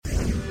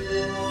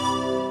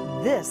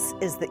This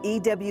is the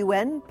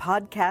EWN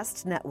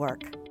Podcast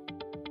Network.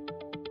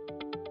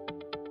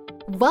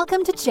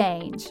 Welcome to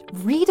Change,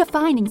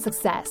 Redefining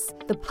Success,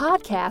 the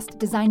podcast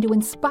designed to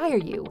inspire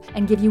you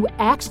and give you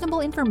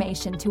actionable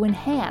information to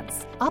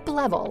enhance,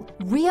 up-level,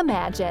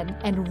 reimagine,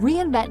 and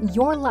reinvent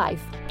your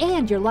life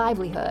and your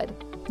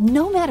livelihood.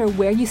 No matter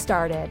where you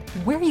started,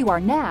 where you are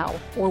now,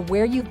 or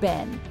where you've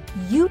been,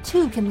 you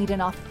too can lead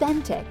an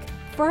authentic,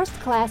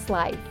 first-class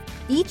life.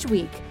 Each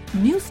week,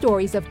 new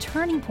stories of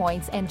turning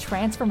points and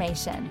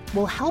transformation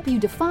will help you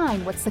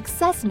define what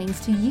success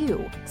means to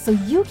you so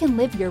you can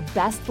live your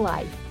best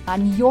life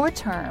on your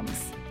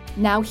terms.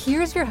 Now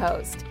here's your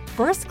host,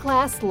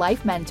 first-class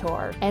life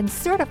mentor and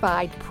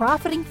certified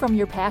Profiting from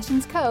Your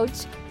Passions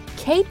coach,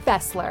 Kate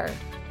Fessler.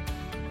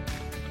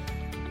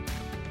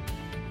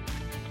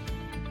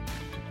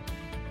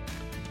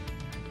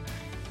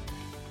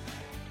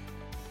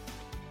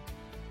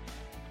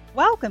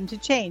 Welcome to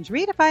Change,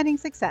 Redefining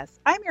Success.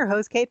 I'm your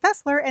host, Kate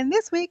Fessler, and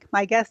this week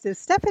my guest is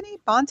Stephanie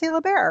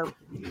Bonte-Lebair.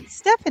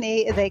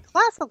 Stephanie is a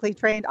classically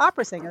trained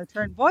opera singer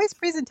turned voice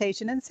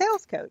presentation and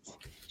sales coach.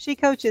 She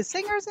coaches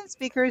singers and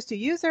speakers to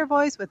use their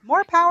voice with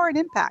more power and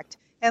impact,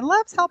 and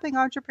loves helping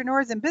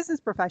entrepreneurs and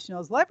business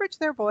professionals leverage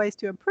their voice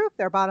to improve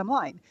their bottom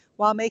line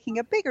while making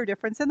a bigger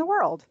difference in the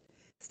world.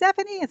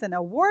 Stephanie is an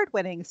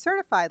award-winning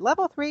certified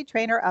level 3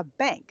 trainer of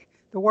B.A.N.K,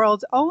 the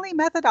world's only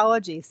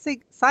methodology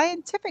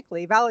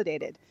scientifically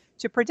validated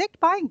to predict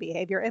buying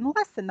behavior in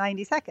less than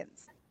 90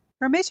 seconds.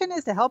 Her mission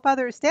is to help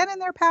others stand in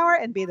their power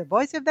and be the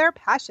voice of their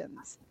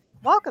passions.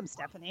 Welcome,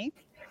 Stephanie.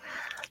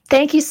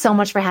 Thank you so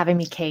much for having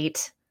me,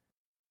 Kate.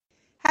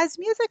 Has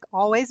music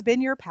always been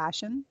your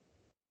passion?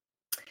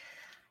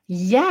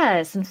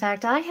 Yes. In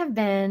fact, I have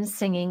been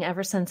singing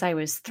ever since I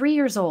was 3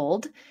 years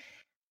old.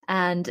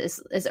 And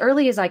as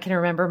early as I can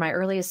remember, my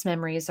earliest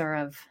memories are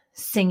of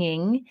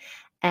singing.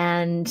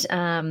 And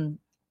I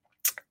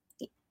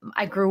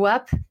grew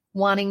up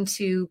wanting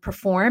to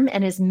perform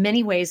in as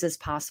many ways as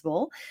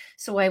possible.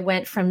 So I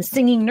went from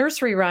singing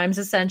nursery rhymes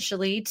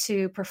essentially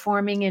to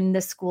performing in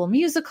the school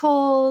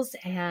musicals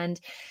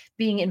and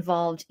being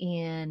involved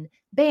in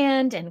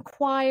band and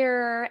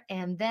choir,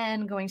 and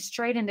then going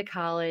straight into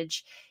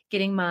college,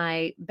 getting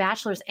my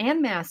bachelor's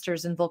and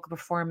master's in vocal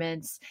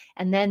performance,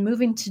 and then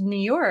moving to New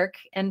York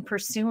and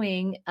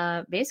pursuing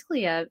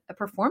basically a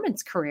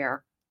performance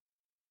career.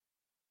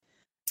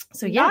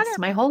 So yes,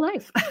 my whole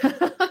life.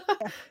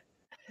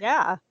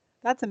 Yeah.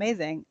 That's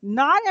amazing.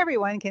 Not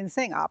everyone can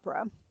sing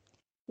opera.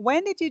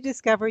 When did you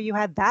discover you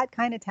had that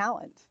kind of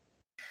talent?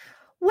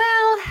 Well,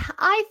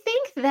 I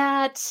think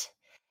that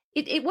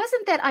it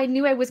wasn't that I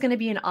knew I was going to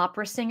be an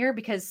opera singer,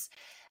 because,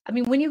 I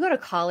mean, when you go to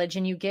college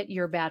and you get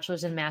your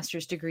bachelor's and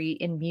master's degree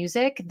in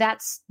music,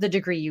 that's the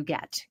degree you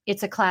get.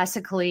 It's a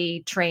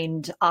classically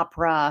trained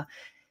opera,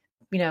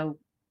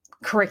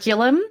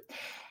 curriculum.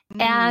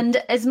 And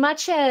as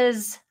much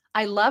as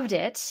I loved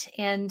it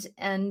and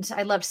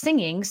I loved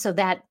singing, so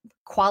that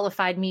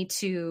qualified me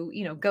to,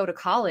 go to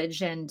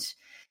college and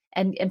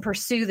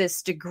pursue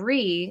this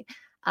degree.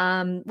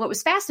 What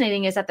was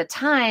fascinating is at the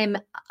time,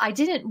 I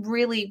didn't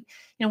really,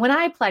 when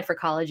I applied for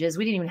colleges,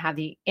 we didn't even have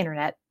the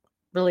internet,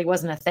 really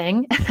wasn't a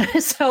thing.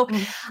 So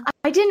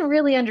I didn't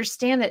really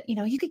understand that,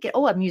 you could get,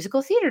 a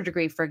musical theater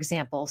degree, for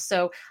example.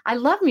 So I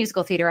love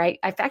musical theater.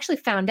 I've actually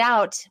found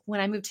out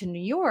when I moved to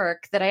New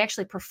York that I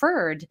actually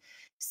preferred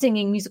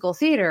singing musical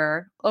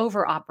theater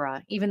over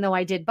opera, even though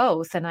I did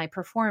both. And I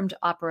performed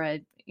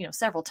opera,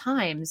 several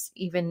times,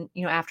 even,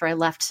 after I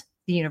left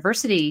the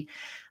university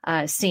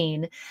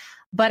scene.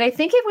 But I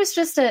think it was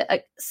just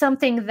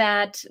something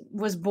that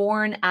was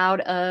born out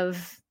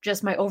of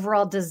just my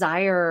overall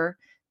desire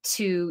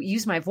to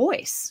use my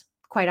voice,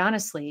 quite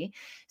honestly.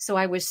 So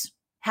I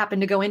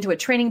happened to go into a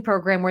training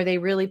program where they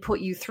really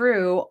put you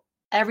through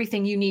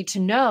everything you need to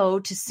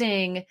know to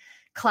sing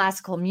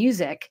classical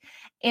music.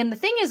 And the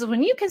thing is,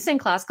 when you can sing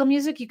classical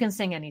music, you can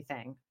sing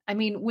anything. I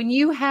mean, when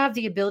you have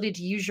the ability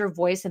to use your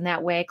voice in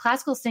that way,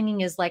 classical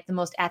singing is like the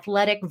most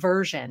athletic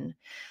version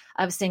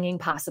of singing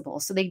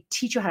possible. So they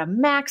teach you how to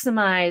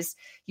maximize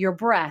your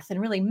breath and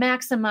really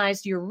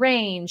maximize your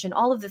range and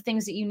all of the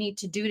things that you need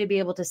to do to be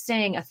able to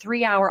sing a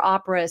 3-hour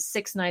opera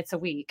 6 nights a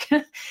week.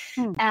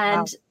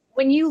 Wow.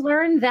 When you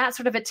learn that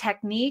sort of a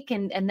technique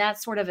and that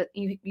sort of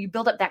you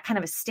build up that kind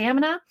of a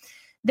stamina,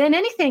 then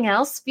anything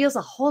else feels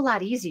a whole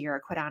lot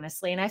easier, quite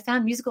honestly. And I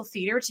found musical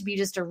theater to be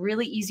just a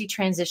really easy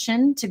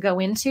transition to go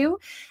into.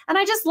 And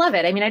I just love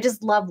it. I mean, I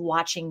just love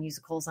watching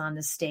musicals on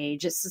the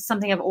stage. It's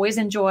something I've always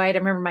enjoyed. I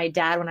remember my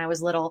dad, when I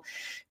was little,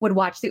 would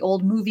watch the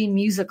old movie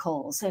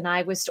musicals, and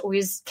I was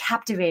always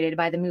captivated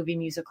by the movie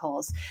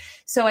musicals.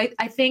 So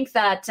I think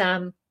that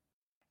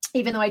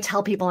even though I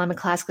tell people I'm a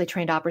classically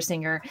trained opera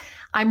singer,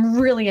 I'm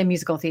really a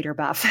musical theater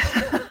buff.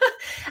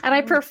 And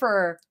I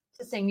prefer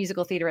to sing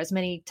musical theater as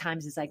many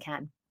times as I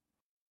can.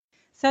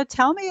 So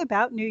tell me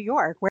about New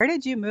York. Where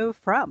did you move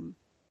from?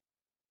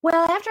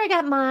 Well, after I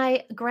got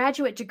my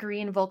graduate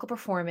degree in vocal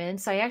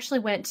performance, I actually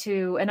went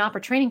to an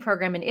opera training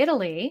program in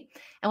Italy.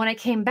 And when I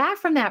came back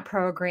from that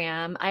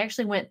program, I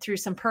actually went through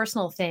some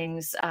personal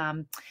things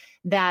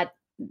that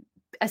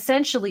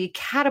essentially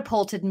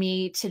catapulted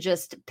me to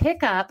just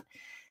pick up,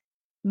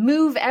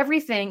 move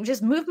everything,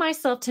 just move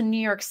myself to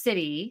New York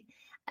City.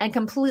 And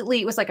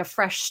completely, it was like a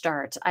fresh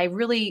start. I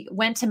really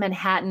went to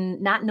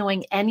Manhattan, not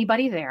knowing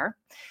anybody there.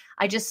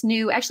 I just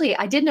knew, actually,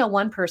 I did know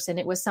one person.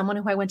 It was someone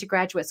who I went to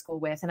graduate school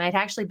with. And I'd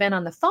actually been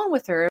on the phone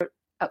with her,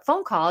 a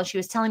phone call. And she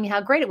was telling me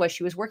how great it was.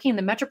 She was working in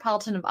the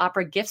Metropolitan of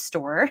Opera gift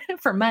store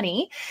for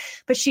money,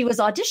 but she was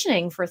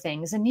auditioning for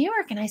things in New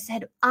York. And I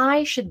said,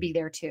 I should be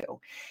there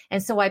too.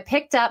 And so I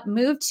picked up,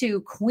 moved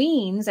to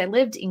Queens. I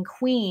lived in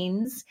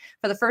Queens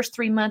for the first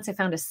 3 months. I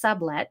found a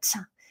sublet.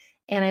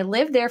 And I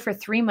lived there for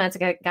 3 months.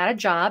 I got a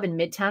job in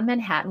Midtown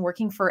Manhattan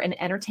working for an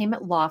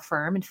entertainment law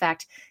firm. In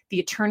fact,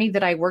 the attorney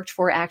that I worked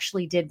for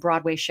actually did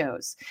Broadway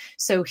shows.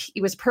 So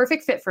he was a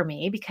perfect fit for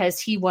me because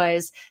he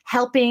was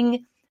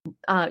helping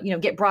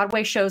get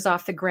Broadway shows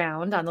off the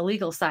ground on the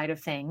legal side of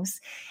things.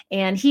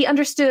 And he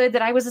understood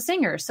that I was a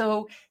singer.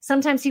 So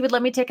sometimes he would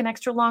let me take an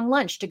extra long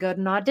lunch to go to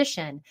an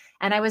audition.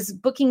 And I was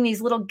booking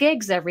these little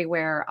gigs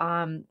everywhere.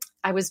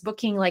 I was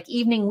booking like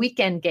evening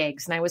weekend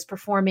gigs, and I was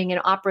performing in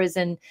operas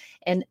and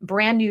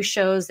brand new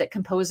shows that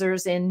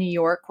composers in New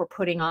York were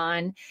putting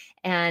on.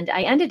 And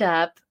I ended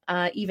up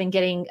even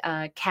getting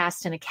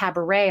cast in a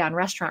cabaret on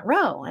Restaurant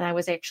Row. And I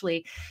was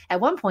actually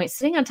at one point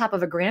sitting on top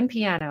of a grand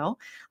piano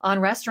on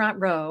Restaurant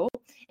Row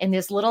in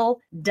this little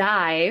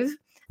dive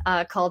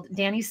called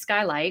Danny's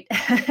Skylight.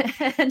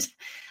 And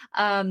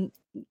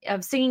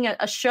of singing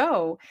a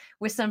show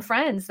with some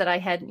friends that I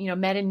had,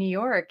 met in New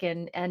York.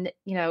 And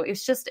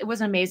it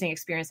was an amazing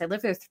experience. I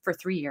lived there for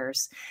 3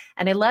 years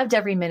and I loved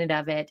every minute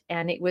of it.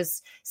 And it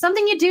was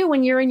something you do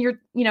when you're in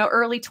your,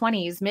 early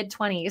 20s, mid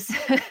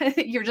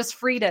 20s. You're just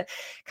free to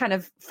kind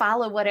of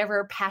follow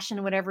whatever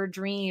passion, whatever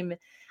dream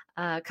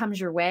comes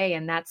your way.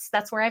 And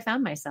that's where I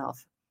found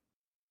myself.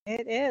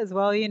 It is.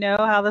 Well, you know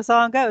how the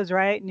song goes,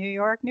 right? New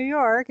York, New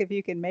York. If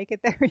you can make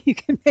it there, you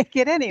can make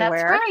it anywhere.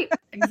 That's right.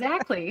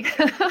 Exactly.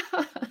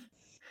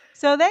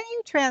 So then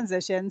you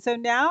transition. So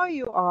now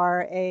you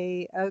are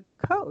a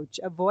coach,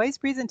 a voice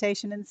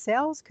presentation and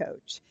sales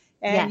coach.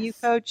 And you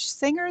coach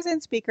singers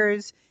and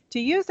speakers to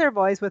use their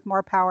voice with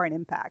more power and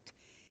impact.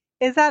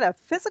 Is that a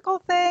physical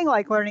thing,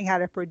 like learning how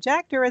to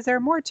project, or is there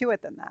more to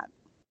it than that?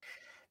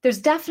 There's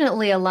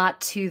definitely a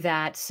lot to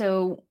that.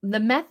 So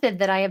the method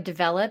that I have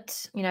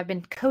developed, I've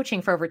been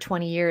coaching for over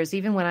 20 years.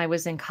 Even when I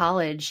was in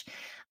college,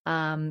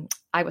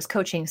 I was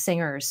coaching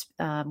singers.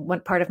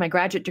 One part of my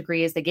graduate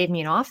degree is they gave me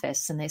an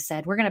office and they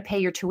said, we're going to pay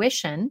your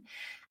tuition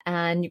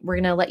and we're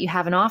going to let you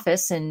have an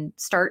office and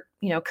start,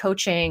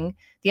 coaching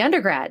the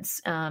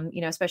undergrads,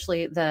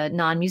 especially the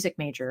non-music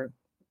major,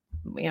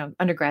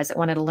 undergrads that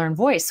wanted to learn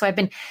voice. So I've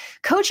been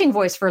coaching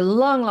voice for a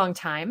long, long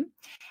time.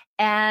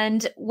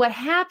 And what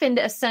happened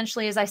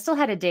essentially is I still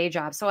had a day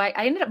job. So I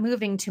ended up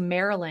moving to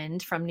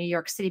Maryland from New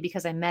York City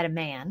because I met a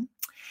man.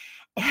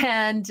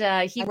 And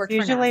he worked for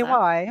NASA. Usually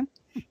why.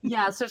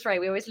 Yeah, so that's right.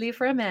 We always leave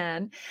for a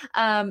man.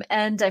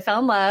 And I fell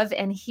in love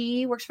and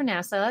he works for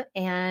NASA.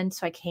 And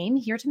so I came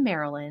here to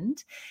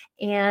Maryland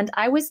and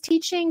I was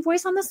teaching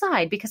voice on the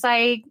side because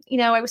I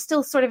was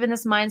still sort of in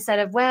this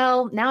mindset of,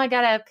 well, now I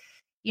got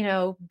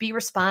to, be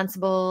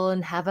responsible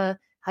and have a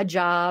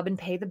job and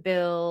pay the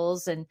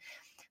bills.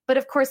 But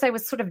of course, I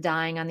was sort of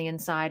dying on the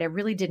inside. I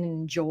really didn't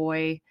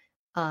enjoy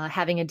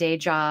having a day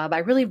job. I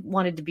really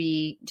wanted to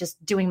be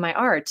just doing my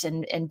art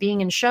and being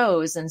in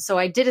shows. And so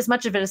I did as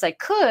much of it as I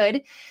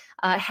could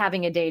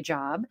having a day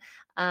job,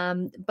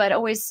 but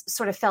always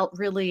sort of felt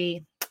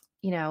really,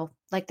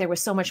 like there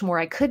was so much more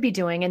I could be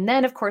doing. And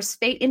then, of course,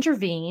 fate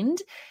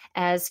intervened,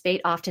 as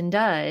fate often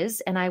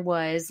does, and I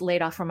was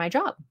laid off from my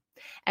job.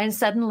 And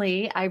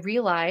suddenly I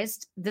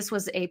realized this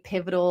was a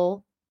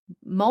pivotal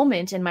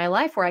moment in my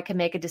life where I could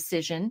make a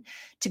decision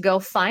to go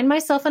find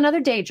myself another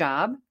day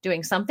job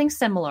doing something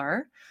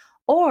similar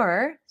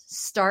or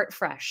start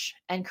fresh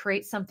and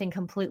create something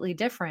completely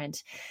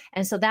different.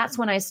 And so that's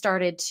when I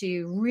started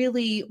to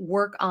really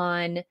work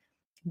on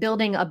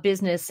building a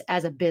business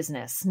as a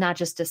business, not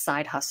just a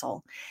side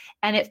hustle.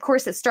 And of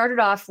course, it started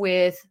off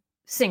with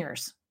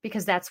singers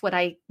because that's what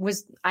I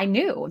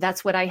knew.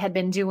 That's what I had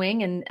been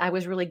doing. And I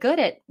was really good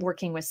at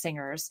working with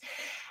singers.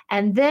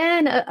 And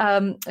then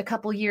a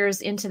couple years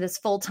into this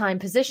full-time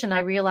position, I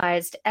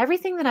realized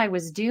everything that I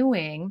was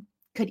doing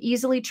could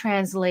easily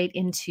translate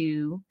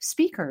into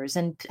speakers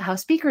and how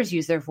speakers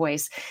use their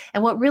voice.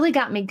 And what really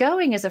got me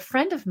going is a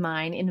friend of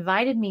mine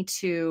invited me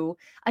to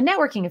a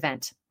networking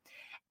event.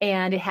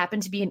 And it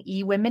happened to be an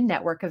eWomen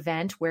Network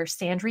event where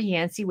Sandra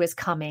Yancey was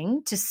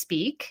coming to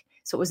speak.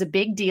 So it was a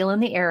big deal in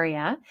the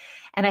area.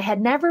 And I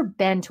had never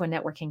been to a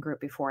networking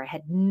group before. I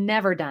had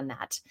never done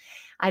that.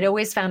 I'd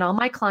always found all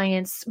my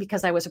clients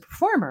because I was a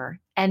performer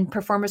and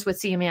performers would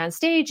see me on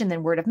stage and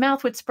then word of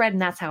mouth would spread.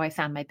 And that's how I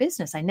found my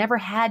business. I never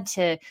had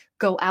to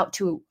go out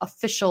to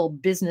official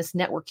business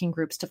networking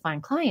groups to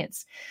find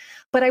clients.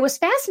 But I was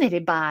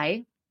fascinated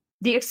by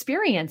the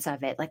experience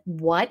of it. Like,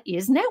 what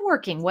is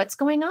networking? What's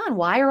going on?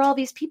 Why are all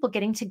these people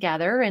getting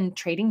together and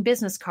trading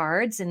business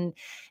cards? And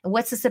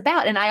what's this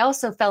about? And I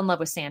also fell in love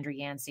with Sandra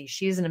Yancey.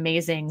 She's an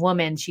amazing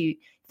woman. She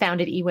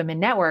founded eWomen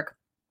Network.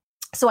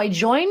 So I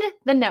joined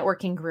the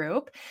networking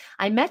group.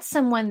 I met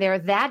someone there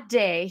that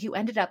day who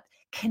ended up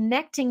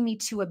connecting me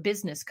to a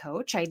business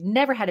coach. I'd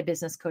never had a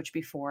business coach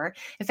before.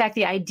 In fact,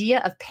 the idea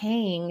of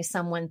paying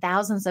someone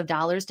thousands of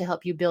dollars to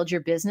help you build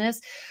your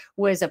business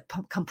was a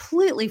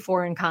completely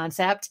foreign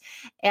concept.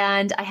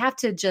 And I have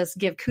to just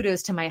give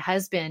kudos to my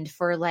husband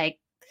for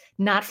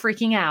not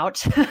freaking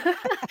out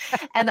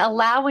and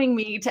allowing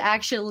me to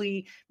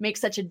actually make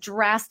such a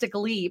drastic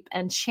leap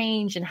and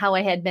change in how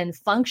I had been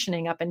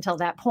functioning up until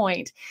that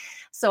point.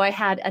 So I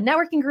had a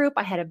networking group,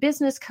 I had a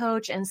business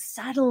coach, and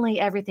suddenly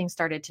everything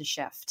started to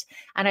shift.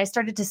 And I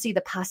started to see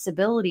the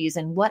possibilities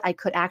and what I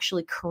could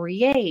actually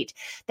create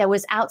that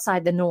was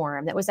outside the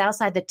norm, that was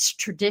outside the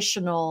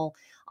traditional,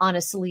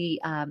 honestly,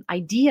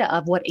 idea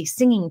of what a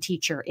singing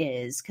teacher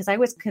is, because I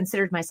was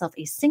considered myself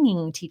a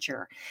singing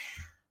teacher.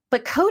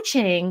 But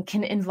coaching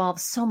can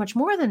involve so much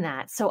more than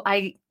that. So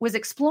I was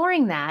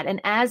exploring that. And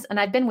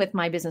I've been with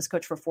my business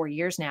coach for 4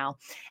 years now,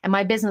 and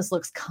my business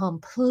looks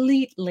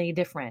completely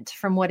different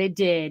from what it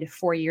did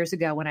 4 years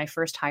ago when I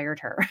first hired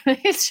her.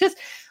 It's just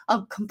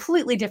a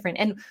completely different.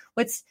 And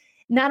what's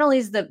not only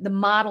is the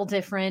model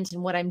different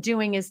and what I'm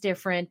doing is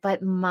different,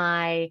 but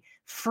my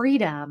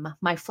freedom,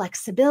 my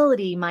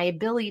flexibility, my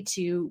ability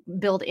to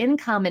build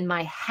income and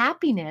my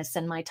happiness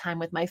and my time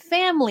with my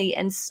family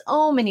and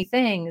so many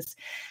things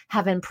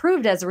have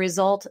improved as a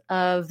result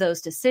of those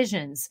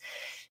decisions.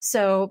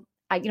 So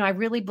I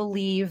really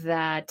believe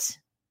that,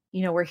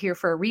 we're here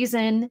for a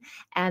reason,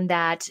 and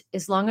that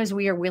as long as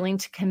we are willing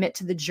to commit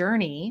to the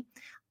journey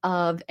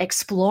of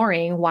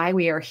exploring why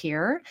we are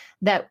here,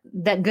 that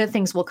good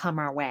things will come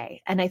our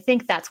way. And I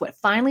think that's what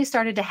finally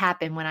started to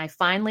happen when I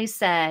finally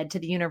said to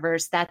the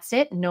universe, that's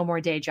it, no more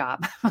day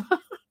job.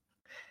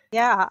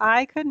 Yeah,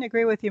 I couldn't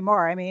agree with you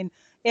more. I mean,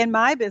 in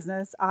my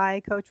business,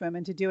 I coach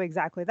women to do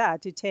exactly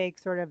that, to take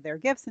sort of their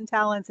gifts and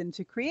talents and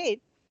to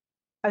create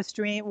a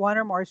stream, one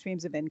or more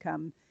streams of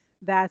income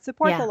that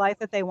support the Yeah. life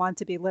that they want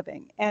to be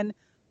living. And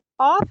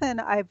often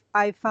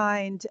I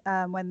find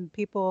when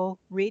people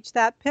reach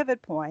that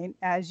pivot point,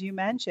 as you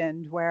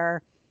mentioned,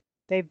 where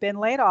they've been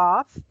laid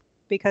off,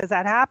 because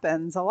that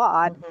happens a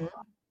lot, Mhm.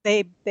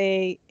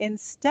 they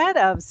instead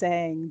of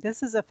saying,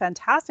 this is a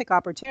fantastic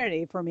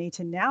opportunity for me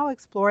to now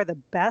explore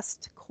the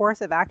best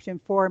course of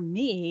action for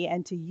me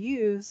and to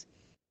use,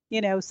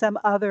 some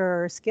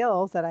other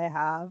skills that I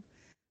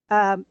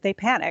have, they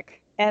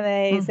panic and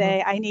they Mhm.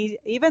 say,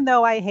 even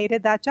though I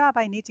hated that job,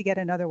 I need to get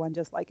another one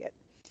just like it.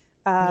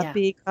 Yeah.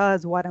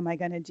 Because what am I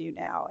going to do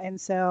now? And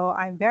so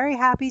I'm very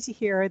happy to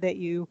hear that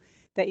you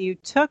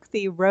took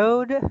the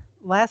road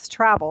less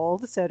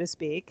traveled, so to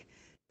speak,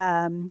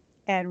 and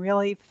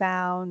really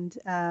found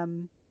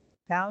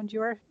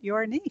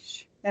your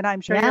niche. And I'm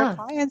sure your Yeah.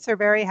 clients are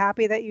very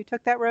happy that you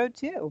took that road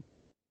too.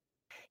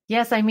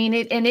 Yes, I mean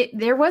it, and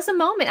there was a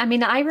moment. I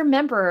mean, I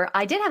remember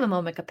I did have a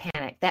moment of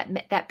panic.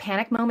 That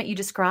panic moment you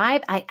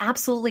described, I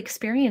absolutely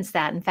experienced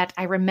that. In fact,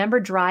 I remember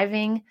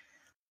driving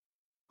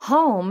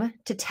home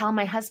to tell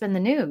my husband the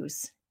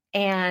news,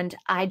 and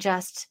I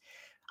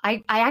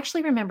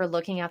actually remember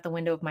looking out the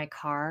window of my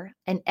car,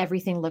 and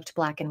everything looked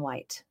black and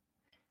white.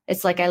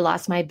 It's like I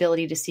lost my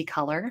ability to see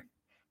color,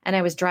 and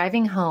I was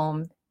driving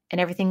home, and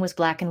everything was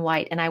black and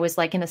white, and I was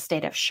like in a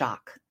state of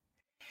shock.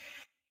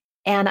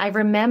 And I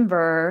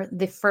remember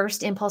the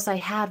first impulse I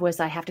had was,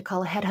 I have to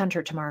call a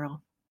headhunter tomorrow.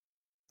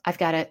 I've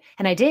got it.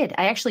 And I did.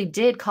 I actually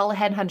did call a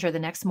headhunter the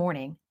next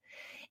morning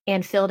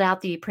and filled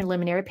out the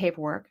preliminary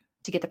paperwork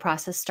to get the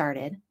process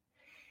started.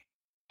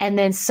 And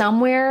then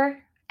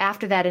somewhere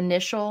after that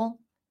initial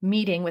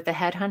meeting with the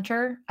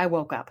headhunter, I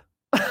woke up.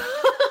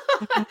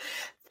 Mhm.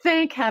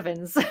 Thank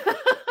heavens.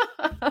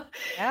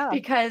 Yeah,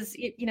 Because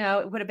it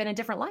would have been a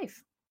different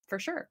life for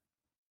sure.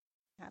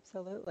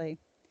 absolutely.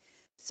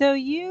 So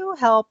you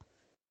help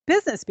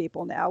business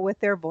people now with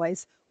their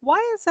voice. Why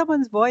is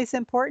someone's voice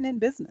important in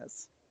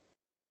business?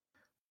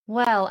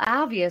 Well,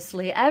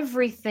 obviously,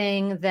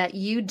 everything that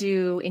you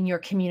do in your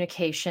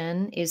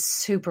communication is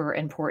super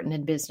important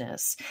in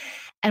business.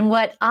 And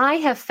what I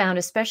have found,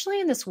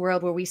 especially in this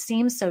world where we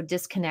seem so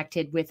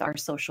disconnected with our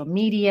social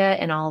media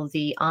and all of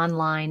the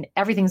online,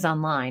 everything's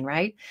online,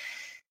 right?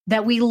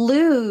 That we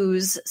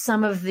lose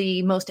some of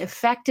the most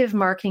effective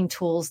marketing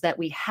tools that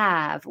we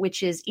have,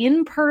 which is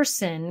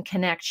in-person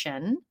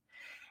connection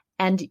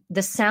and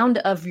the sound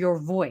of your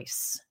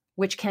voice,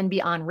 which can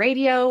be on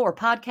radio or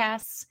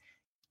podcasts,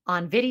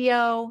 on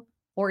video,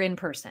 or in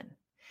person.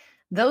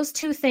 Those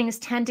two things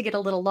tend to get a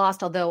little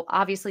lost, although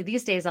obviously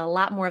these days a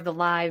lot more of the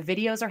live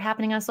videos are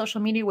happening on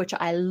social media, which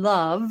I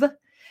love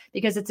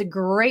because it's a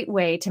great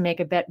way to make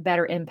a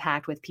better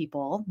impact with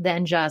people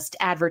than just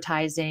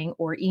advertising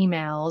or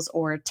emails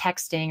or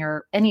texting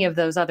or any of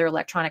those other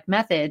electronic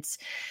methods.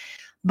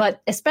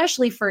 But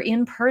especially for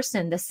in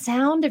person, the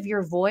sound of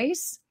your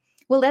voice,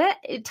 well,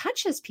 it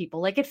touches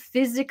people, like it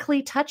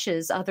physically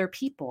touches other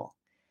people.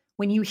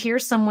 When you hear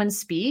someone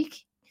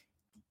speak,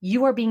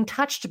 you are being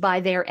touched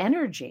by their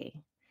energy.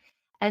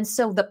 And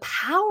so the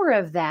power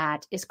of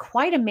that is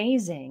quite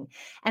amazing.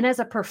 And as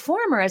a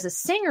performer, as a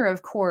singer,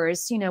 of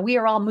course, we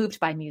are all moved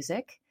by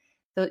music.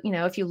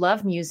 If you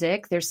love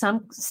music, there's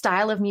some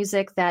style of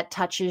music that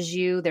touches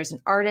you. There's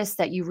an artist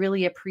that you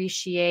really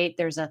appreciate.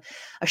 There's a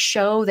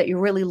show that you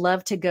really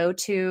love to go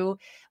to.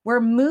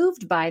 We're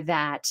moved by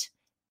that.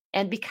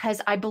 And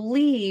because I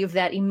believe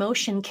that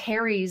emotion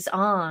carries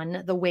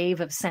on the wave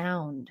of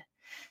sound.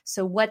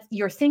 So what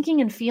you're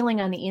thinking and feeling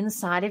on the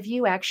inside of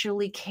you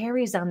actually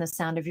carries on the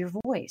sound of your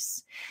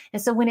voice.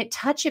 And so when it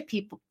touches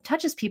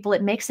people,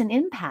 it makes an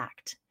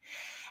impact.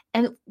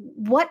 And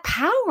what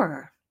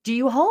power do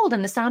you hold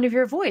in the sound of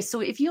your voice? So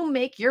if you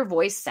make your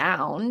voice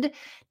sound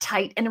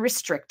tight and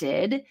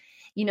restricted,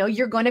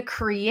 you're going to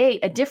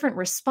create a different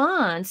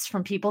response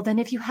from people than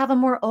if you have a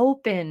more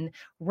open,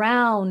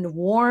 round,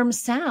 warm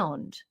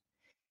sound.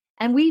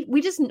 And we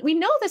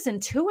know this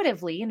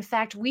intuitively. In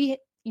fact,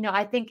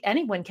 I think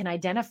anyone can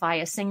identify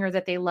a singer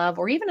that they love,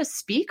 or even a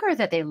speaker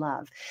that they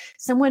love,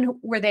 someone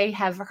where they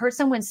have heard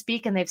someone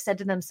speak and they've said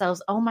to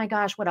themselves, oh my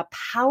gosh, what a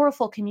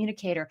powerful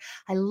communicator.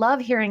 I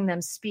love hearing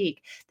them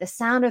speak. The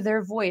sound of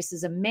their voice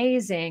is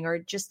amazing, or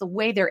just the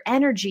way their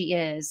energy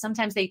is.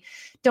 Sometimes they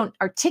don't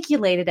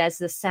articulate it as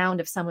the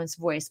sound of someone's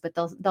voice, but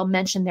they'll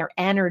mention their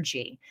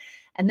energy.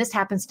 And this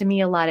happens to me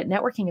a lot at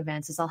networking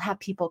events, is I'll have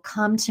people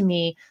come to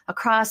me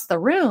across the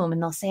room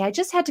and they'll say, I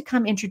just had to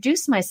come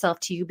introduce myself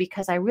to you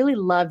because I really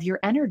love your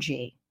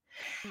energy.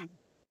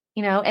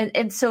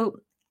 And so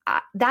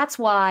that's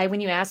why when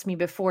you asked me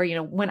before,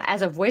 when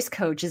as a voice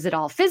coach, is it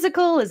all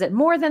physical? Is it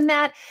more than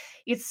that?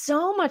 It's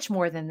so much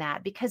more than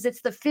that, because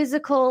it's the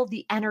physical,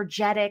 the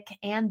energetic,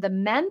 and the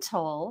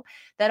mental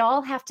that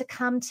all have to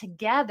come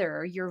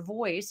together. Your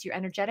voice, your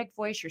energetic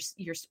voice,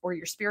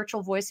 your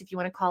spiritual voice, if you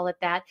want to call it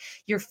that,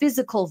 your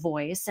physical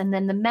voice, and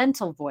then the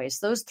mental voice.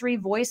 Those three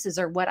voices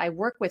are what I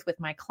work with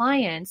my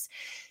clients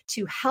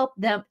to help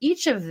them,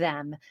 each of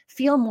them,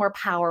 feel more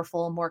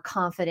powerful, more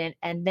confident.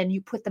 And then you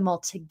put them all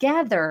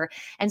together,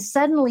 and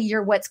suddenly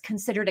you're what's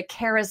considered a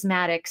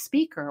charismatic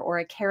speaker or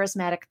a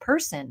charismatic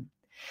person,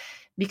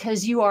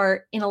 because you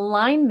are in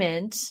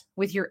alignment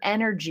with your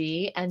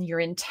energy and your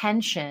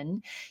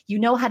intention. You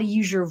know how to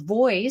use your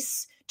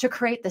voice to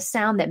create the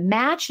sound that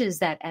matches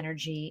that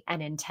energy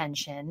and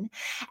intention.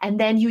 And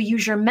then you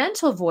use your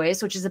mental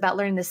voice, which is about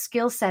learning the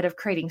skill set of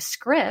creating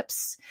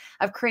scripts,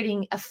 of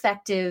creating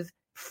effective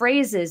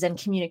phrases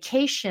and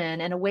communication,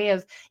 and a way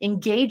of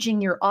engaging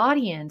your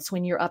audience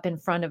when you're up in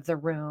front of the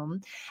room.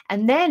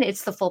 And then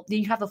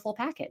you have the full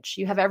package.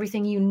 You have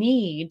everything you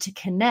need to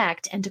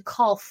connect and to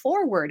call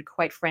forward,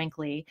 quite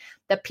frankly,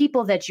 the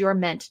people that you're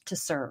meant to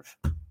serve.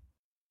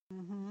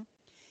 Mm-hmm.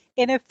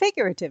 In a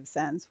figurative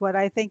sense, what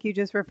I think you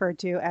just referred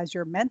to as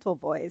your mental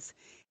voice,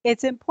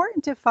 it's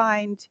important to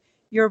find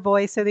your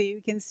voice so that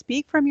you can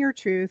speak from your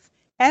truth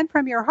and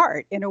from your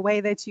heart in a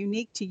way that's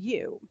unique to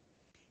you.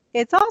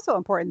 It's also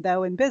important,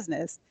 though, in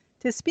business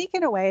to speak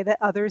in a way that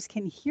others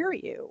can hear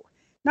you,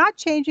 not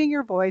changing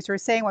your voice or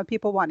saying what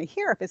people want to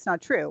hear if it's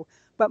not true,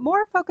 but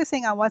more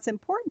focusing on what's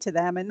important to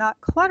them and not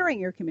cluttering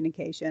your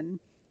communication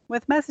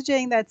with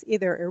messaging that's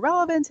either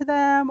irrelevant to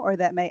them or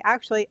that may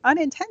actually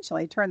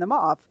unintentionally turn them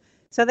off,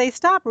 so they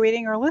stop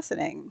reading or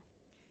listening.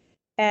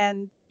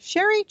 And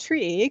Sherry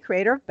Tree,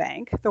 creator of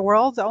B.A.N.K, the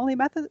world's only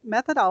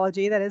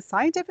methodology that is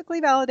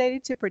scientifically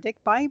validated to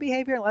predict buying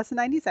behavior in less than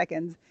 90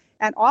 seconds,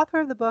 and author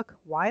of the book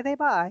Why They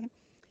Buy,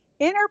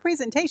 in her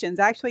presentations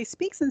actually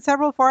speaks in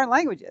several foreign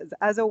languages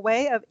as a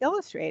way of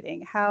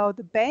illustrating how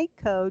the B.A.N.K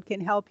code can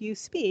help you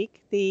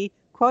speak the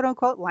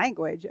quote-unquote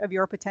language of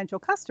your potential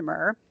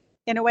customer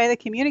in a way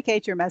that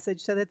communicates your message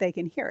so that they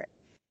can hear it.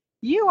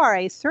 You are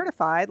a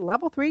certified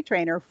level 3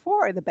 trainer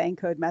for the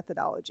B.A.N.K code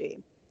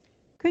methodology.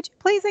 Could you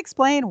please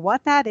explain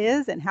what that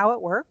is and how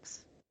it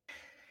works?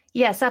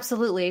 Yes,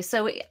 absolutely.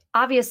 So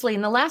obviously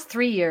in the last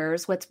 3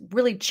 years, what's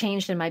really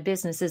changed in my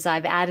business is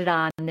I've added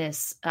on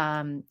this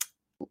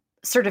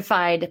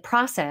certified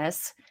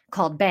process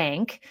called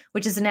B.A.N.K,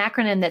 which is an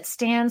acronym that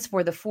stands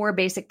for the 4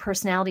 basic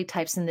personality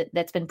types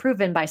that's been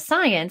proven by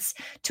science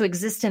to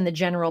exist in the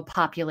general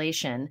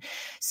population.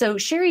 So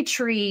Sherry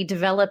Tree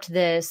developed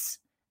this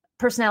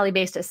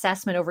personality-based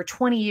assessment over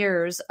 20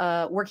 years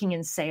working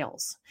in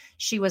sales.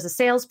 She was a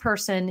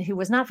salesperson who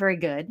was not very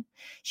good.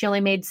 She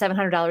only made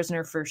 $700 in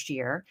her first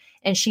year,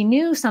 and she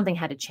knew something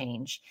had to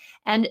change.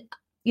 And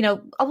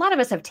a lot of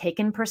us have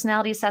taken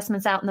personality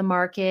assessments out in the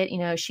market.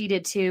 She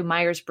did too,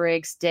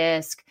 Myers-Briggs,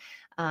 DISC,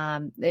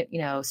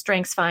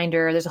 Strengths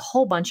Finder. There's a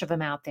whole bunch of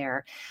them out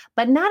there,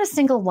 but not a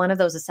single one of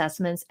those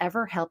assessments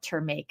ever helped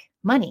her make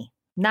money.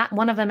 Not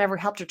one of them ever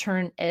helped her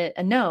turn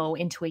a no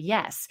into a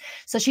yes.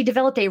 So she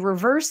developed a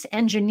reverse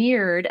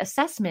engineered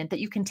assessment that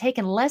you can take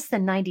in less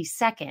than 90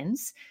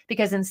 seconds,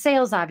 because in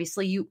sales,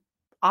 obviously, you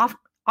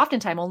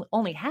oftentimes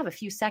only have a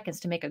few seconds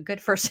to make a good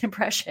first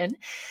impression,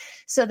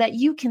 so that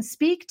you can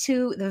speak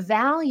to the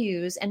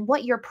values and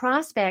what your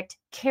prospect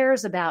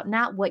cares about,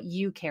 not what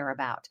you care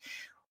about.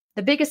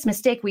 The biggest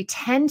mistake we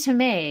tend to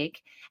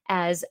make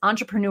as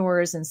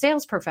entrepreneurs and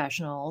sales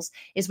professionals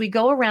is we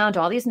go around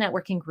all these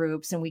networking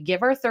groups and we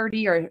give our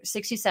 30 or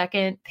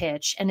 60-second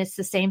pitch, and it's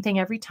the same thing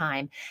every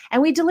time.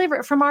 And we deliver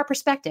it from our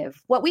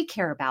perspective, what we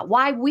care about,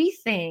 why we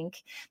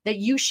think that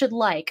you should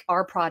like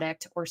our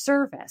product or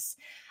service.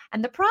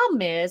 And the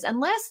problem is,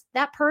 unless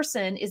that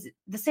person is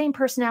the same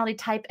personality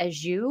type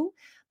as you,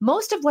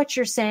 most of what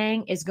you're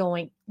saying is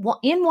going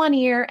in one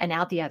ear and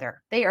out the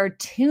other. They are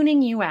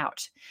tuning you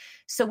out.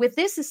 So with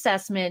this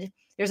assessment,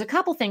 there's a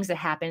couple things that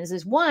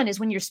happens. One is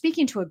when you're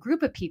speaking to a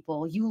group of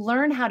people, you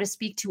learn how to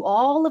speak to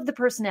all of the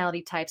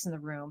personality types in the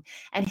room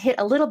and hit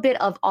a little bit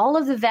of all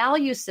of the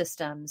value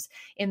systems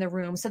in the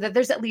room so that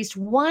there's at least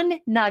one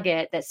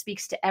nugget that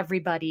speaks to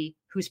everybody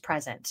who's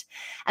present.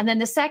 And then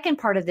the second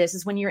part of this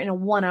is when you're in a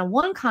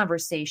one-on-one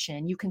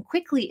conversation, you can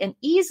quickly and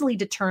easily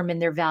determine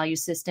their value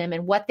system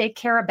and what they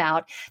care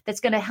about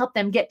that's going to help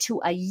them get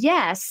to a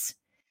yes.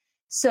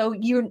 So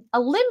you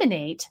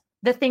eliminate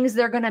the things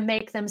that are going to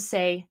make them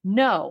say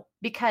no.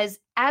 Because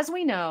as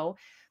we know,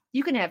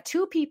 you can have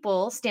two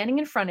people standing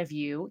in front of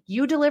you,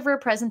 you deliver a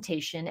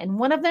presentation, and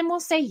one of them will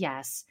say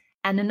yes,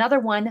 and another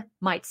one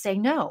might say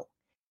no.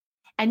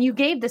 And you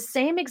gave the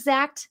same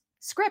exact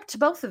script to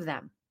both of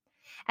them.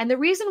 And the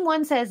reason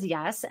one says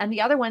yes and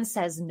the other one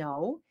says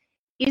no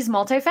is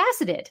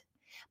multifaceted.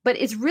 But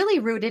it's really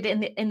rooted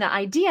in the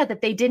idea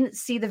that they didn't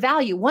see the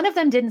value. One of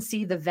them didn't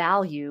see the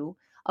value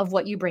of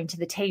what you bring to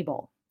the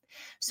table.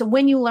 So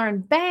when you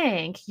learn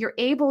B.A.N.K, you're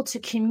able to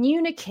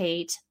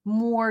communicate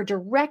more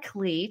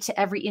directly to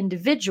every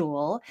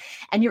individual,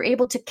 and you're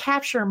able to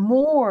capture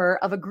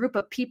more of a group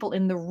of people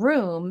in the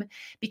room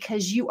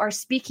because you are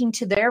speaking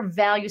to their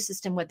value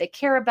system, what they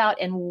care about,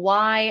 and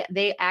why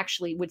they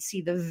actually would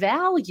see the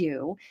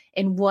value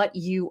in what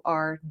you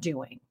are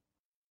doing.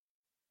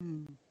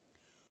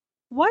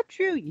 What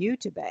drew you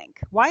to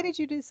B.A.N.K? Why did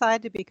you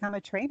decide to become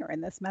a trainer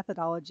in this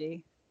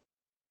methodology?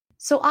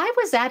 So I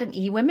was at an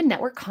eWomen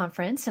Network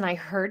conference and I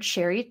heard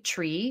Sherry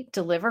Tree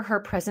deliver her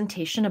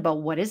presentation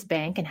about what is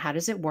B.A.N.K and how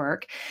does it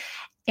work.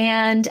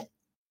 And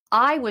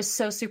I was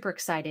so super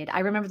excited. I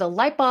remember the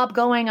light bulb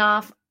going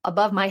off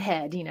above my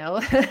head,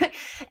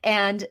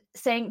 and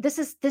saying, this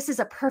is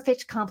a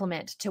perfect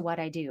complement to what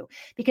I do,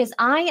 because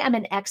I am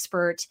an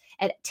expert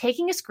at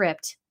taking a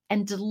script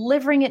and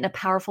delivering it in a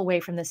powerful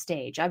way from the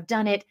stage. I've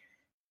done it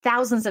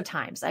thousands of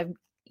times. I've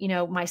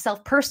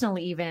myself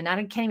personally, even, I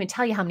can't even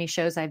tell you how many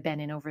shows I've been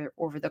in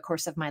over the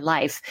course of my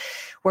life,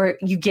 where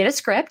you get a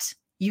script,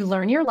 you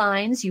learn your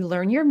lines, you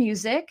learn your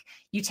music,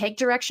 you take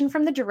direction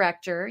from the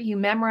director, you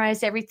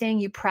memorize everything,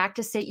 you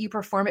practice it, you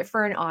perform it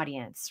for an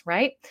audience,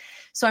 right?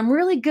 So I'm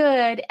really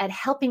good at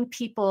helping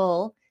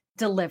people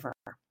deliver.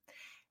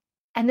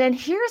 And then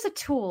here's a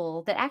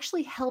tool that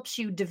actually helps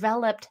you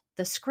develop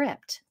the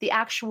script, the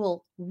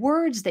actual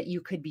words that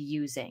you could be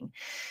using.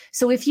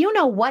 So if you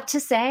know what to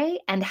say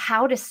and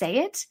how to say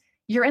it,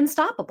 you're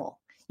unstoppable.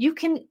 You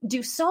can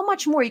do so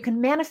much more. You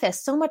can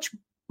manifest so much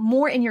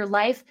more in your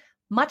life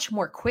much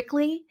more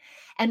quickly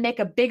and make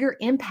a bigger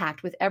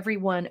impact with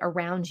everyone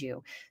around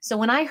you. So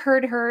when I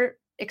heard her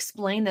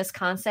explain this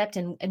concept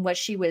and what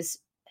she was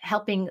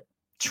helping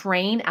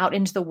train out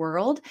into the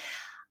world,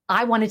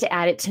 I wanted to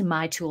add it to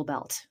my tool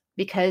belt.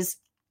 Because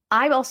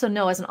I also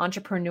know as an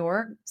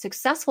entrepreneur,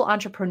 successful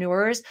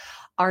entrepreneurs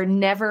are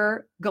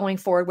never going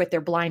forward with their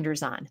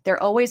blinders on.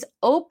 They're always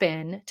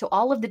open to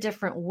all of the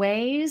different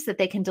ways that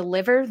they can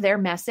deliver their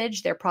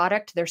message, their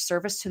product, their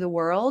service to the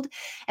world.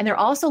 And they're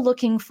also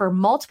looking for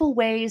multiple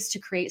ways to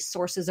create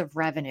sources of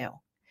revenue.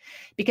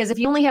 Because if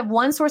you only have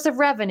one source of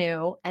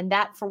revenue and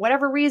that, for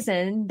whatever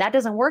reason, that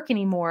doesn't work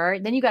anymore,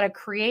 then you got to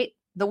create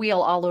the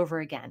wheel all over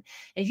again.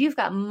 If you've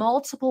got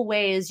multiple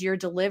ways you're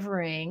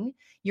delivering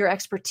your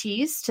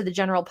expertise to the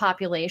general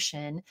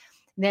population,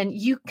 then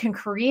you can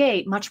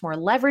create much more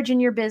leverage in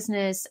your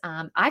business.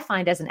 I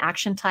find as an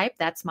action type,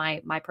 that's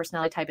my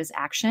personality type is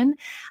action.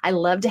 I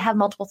love to have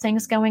multiple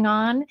things going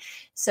on.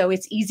 So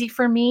it's easy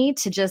for me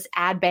to just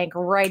add B.A.N.K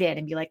right in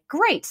and be like,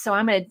 great. So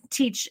I'm going to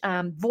teach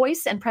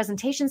voice and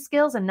presentation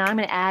skills, and now I'm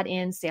going to add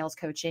in sales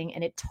coaching,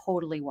 and it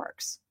totally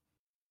works.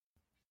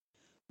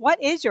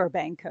 What is your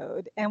B.A.N.K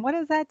code, and what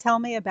does that tell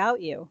me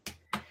about you?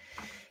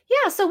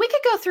 Yeah, so we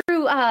could go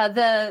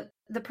through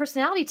the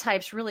personality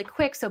types really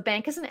quick. So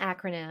B.A.N.K is an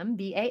acronym,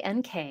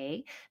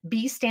 B-A.N.K.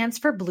 B stands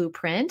for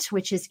blueprint,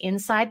 which is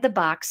inside the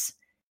box.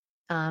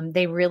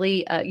 They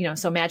really,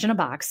 so imagine a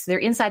box. They're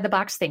inside the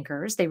box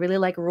thinkers. They really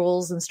like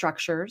rules and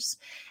structures.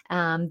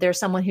 They're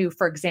someone who,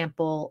 for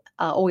example,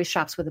 always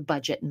shops with a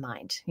budget in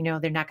mind.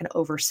 They're not going to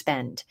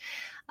overspend.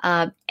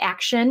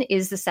 Action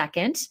is the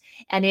second,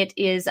 and it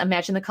is,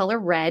 imagine the color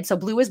red. So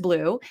blue is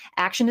blue,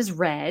 action is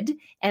red.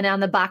 And on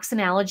the box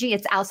analogy,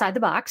 it's outside the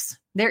box.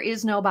 There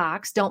is no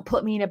box. Don't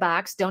put me in a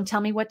box. Don't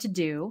tell me what to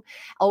do.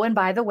 Oh, and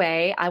by the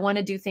way, I want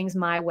to do things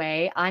my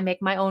way. I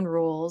make my own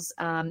rules.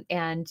 And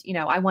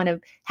I want to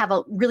have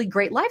a really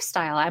great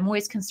lifestyle. I'm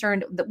always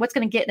concerned that what's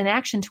going to get an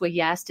action to a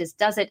yes is,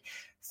 does it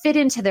fit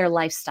into their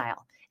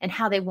lifestyle and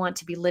how they want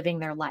to be living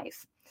their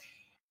life?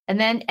 And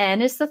then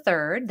N is the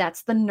third.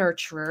 That's the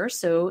nurturer.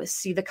 So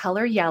see the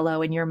color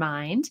yellow in your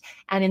mind.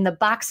 And in the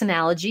box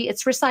analogy,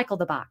 it's recycle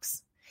the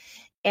box.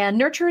 And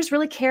nurturers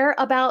really care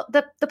about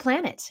the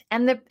planet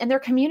and their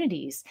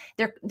communities.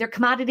 Their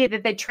commodity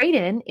that they trade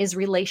in is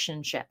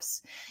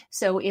relationships.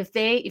 So if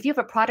you have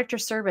a product or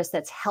service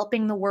that's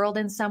helping the world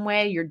in some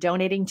way, you're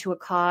donating to a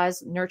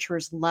cause,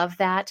 nurturers love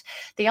that.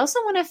 They also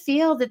want to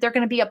feel that they're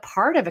going to be a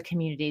part of a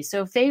community.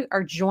 So if they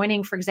are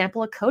joining, for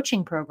example, a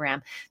coaching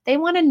program, they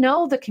want to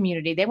know the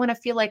community. They want to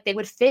feel like they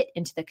would fit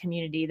into the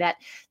community, that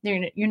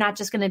you're not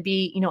just going to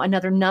be,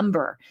 another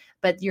number,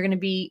 but you're going to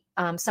be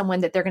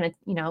someone that they're going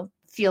to,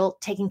 feel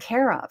taken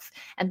care of.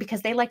 And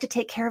because they like to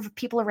take care of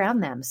people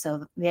around them.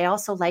 So they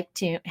also like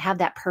to have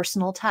that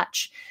personal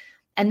touch.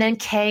 And then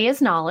K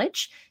is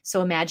knowledge.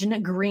 So imagine a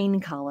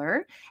green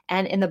color.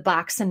 And in the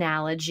box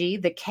analogy,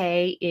 the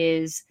K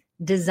is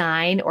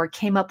design or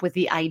came up with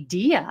the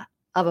idea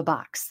of a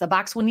box. The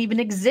box wouldn't even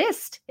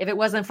exist if it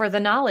wasn't for the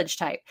knowledge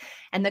type.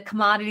 And the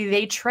commodity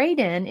they trade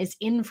in is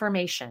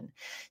information.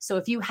 So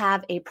if you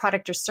have a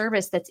product or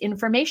service that's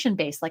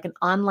information-based, like an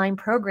online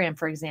program,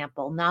 for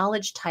example,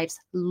 knowledge types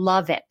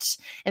love it.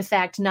 In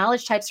fact,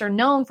 knowledge types are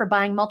known for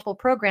buying multiple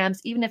programs,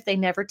 even if they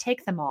never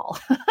take them all.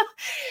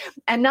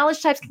 And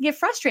knowledge types can get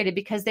frustrated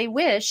because they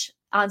wish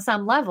on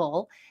some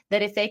level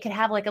that if they could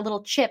have like a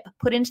little chip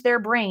put into their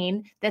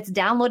brain that's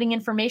downloading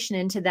information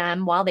into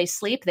them while they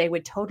sleep, they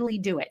would totally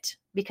do it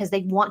because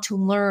they want to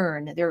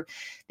learn.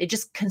 They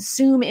just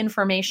consume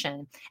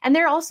information. And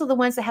they're also the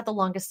ones that have the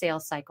longest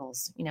sales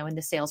cycles, in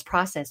the sales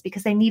process,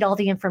 because they need all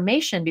the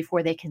information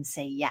before they can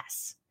say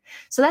yes.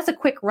 So that's a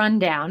quick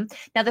rundown.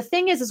 Now, the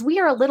thing is we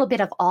are a little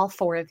bit of all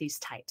four of these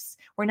types.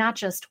 We're not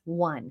just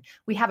one.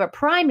 We have a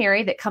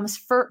primary that comes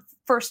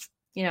first,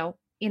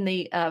 in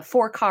the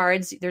 4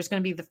 cards, there's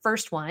going to be the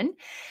first one,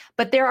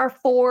 but there are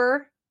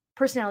 4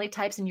 personality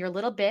types, and you're a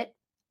little bit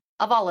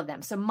of all of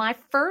them. So my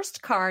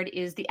first card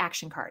is the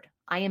action card.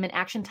 I am an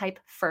action type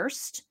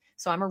first,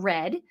 so I'm a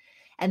red.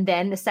 And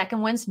then the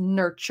second one's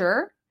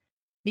nurture,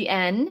 the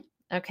N.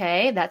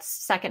 Okay, that's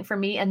second for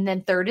me. And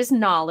then third is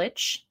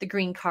knowledge, the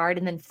green card.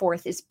 And then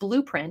fourth is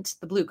blueprint,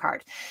 the blue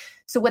card.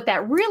 So what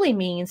that really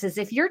means is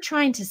if you're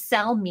trying to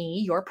sell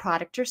me your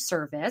product or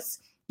service,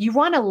 you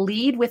want to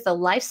lead with a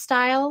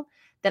lifestyle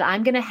that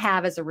I'm going to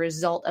have as a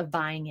result of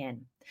buying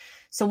in.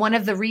 So one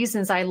of the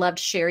reasons I loved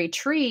Sherry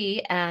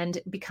Tree and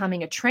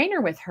becoming a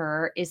trainer with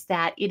her is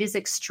that it is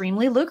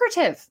extremely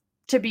lucrative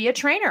to be a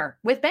trainer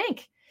with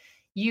B.A.N.K.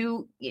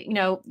 You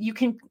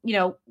can,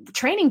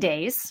 training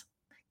days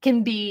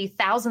can be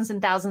thousands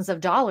and thousands of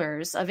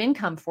dollars of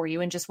income for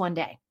you in just one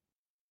day.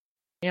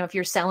 If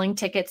you're selling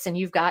tickets and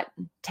you've got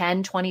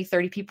 10, 20,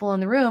 30 people in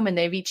the room and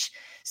they've each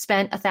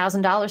spent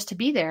 $1,000 to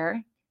be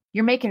there,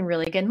 you're making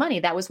really good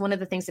money. That was one of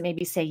the things that made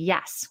me say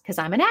yes, because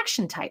I'm an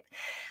action type.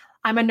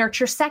 I'm a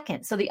nurture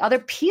second. So the other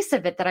piece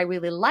of it that I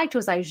really liked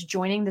was I was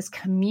joining this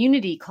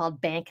community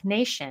called B.A.N.K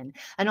Nation,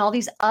 and all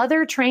these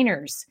other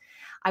trainers.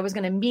 I was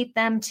going to meet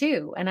them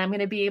too. And I'm going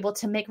to be able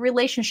to make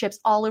relationships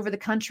all over the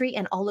country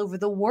and all over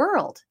the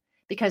world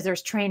because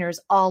there's trainers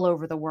all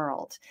over the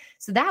world.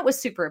 So that was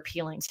super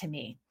appealing to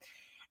me.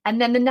 And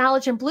then the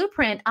knowledge and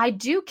blueprint, I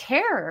do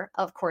care,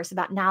 of course,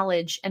 about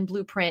knowledge and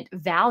blueprint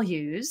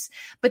values,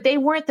 but they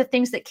weren't the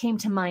things that came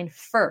to mind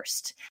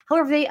first.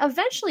 However, they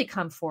eventually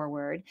come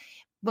forward.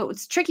 But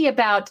what's tricky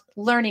about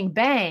learning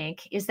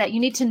B.A.N.K is that you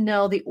need to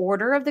know the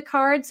order of the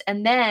cards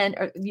and then,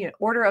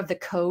 order of the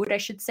code, I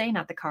should say,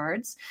 not the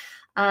cards.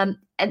 And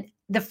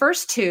the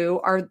first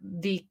 2 are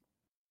the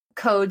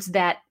codes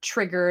that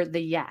trigger the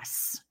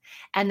yes.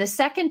 And the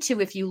second 2,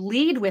 if you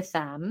lead with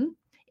them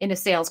in a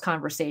sales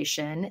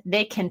conversation,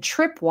 they can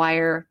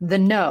tripwire the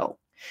no.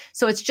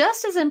 So it's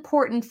just as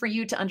important for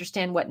you to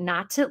understand what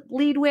not to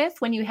lead with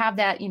when you have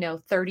that,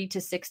 30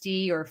 to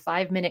 60 or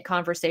 5-minute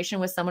conversation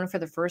with someone for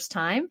the first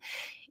time.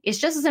 It's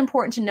just as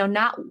important to know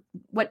not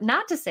what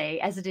not to say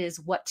as it is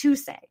what to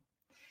say.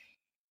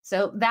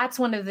 So that's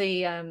one of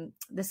the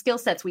skill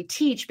sets we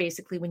teach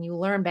basically when you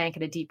learn B.A.N.K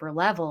at a deeper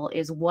level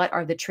is what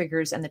are the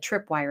triggers and the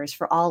tripwires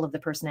for all of the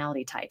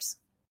personality types.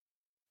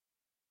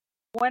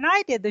 When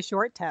I did the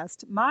short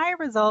test, my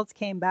results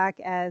came back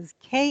as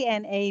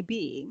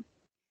KNAB,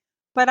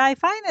 but I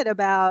find that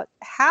about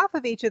half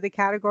of each of the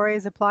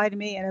categories apply to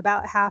me and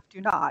about half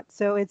do not.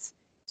 So it's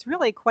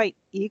really quite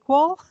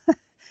equal.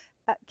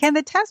 Can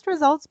the test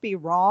results be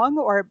wrong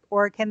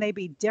or can they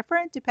be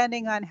different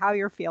depending on how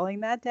you're feeling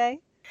that day?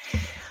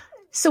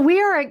 So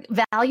we are a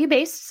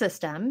value-based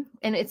system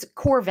and it's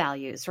core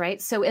values,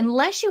 right? So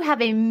unless you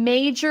have a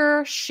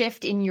major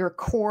shift in your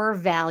core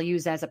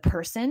values as a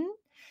person,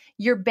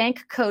 your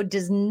B.A.N.K code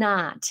does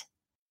not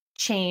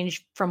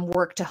change from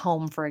work to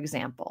home, for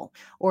example,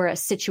 or a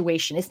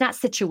situation. It's not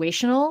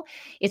situational,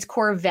 it's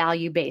core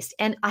value based.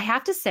 And I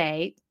have to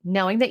say,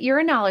 knowing that you're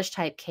a knowledge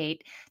type,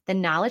 Kate, the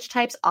knowledge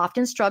types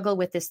often struggle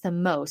with this the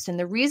most. And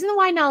the reason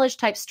why knowledge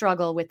types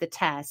struggle with the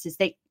test is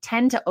they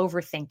tend to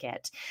overthink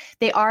it.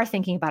 They are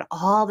thinking about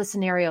all the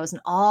scenarios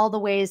and all the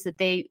ways that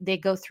they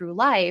go through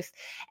life,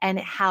 and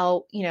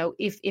how,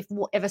 if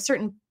a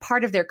certain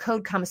part of their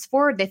code comes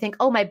forward, they think,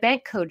 oh, my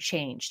bank code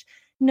changed.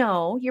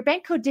 No, your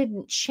bank code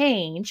didn't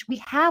change. We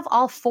have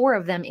all 4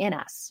 of them in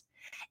us.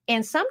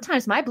 And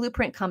sometimes my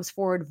blueprint comes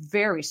forward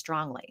very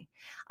strongly.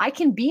 I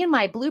can be in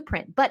my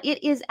blueprint, but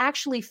it is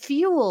actually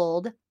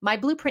my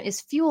blueprint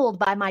is fueled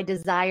by my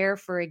desire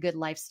for a good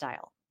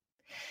lifestyle.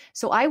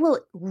 So I will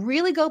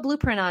really go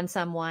blueprint on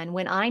someone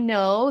when I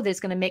know that it's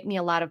going to make me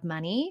a lot of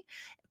money,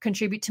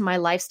 contribute to my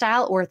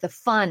lifestyle, or the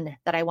fun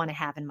that I want to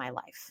have in my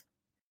life.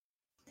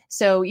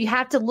 So you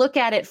have to look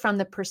at it from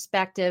the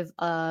perspective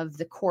of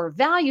the core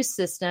value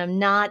system,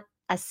 not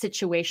a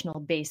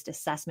situational based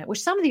assessment,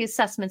 which some of the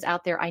assessments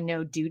out there I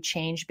know do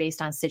change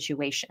based on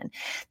situation.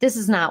 This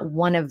is not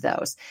one of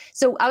those.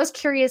 So I was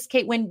curious,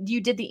 Kate, when you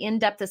did the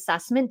in-depth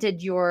assessment,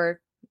 did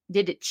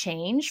it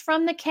change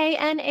from the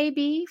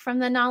KNAB, from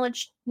the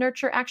Knowledge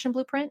Nurture Action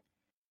Blueprint?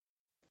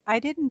 I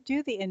didn't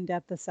do the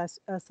in-depth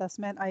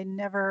assessment. I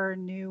never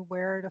knew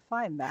where to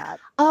find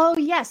that. Oh,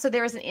 yeah. So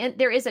there is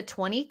a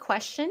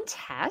 20-question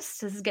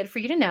test. This is good for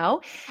you to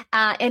know.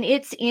 And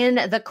it's in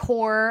the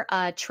core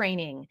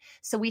training.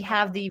 So we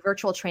have the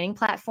virtual training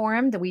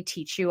platform that we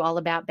teach you all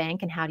about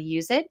B.A.N.K and how to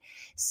use it.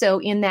 So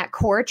in that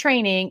core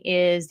training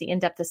is the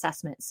in-depth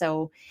assessment.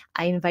 So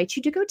I invite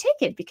you to go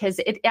take it, because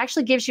it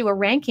actually gives you a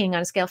ranking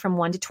on a scale from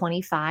 1 to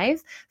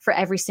 25 for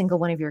every single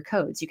one of your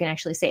codes. You can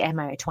actually say, am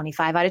I a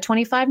 25 out of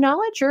 25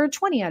 knowledge or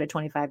 20 out of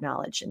 25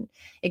 knowledge? And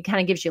it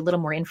kind of gives you a little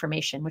more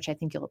information, which I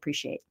think you'll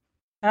appreciate.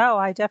 Oh,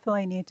 I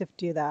definitely need to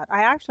do that.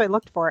 I actually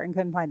looked for it and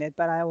couldn't find it,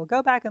 but I will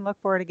go back and look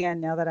for it again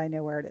now that I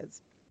know where it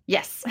is.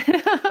 Yes.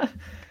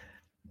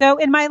 So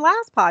in my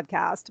last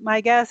podcast, my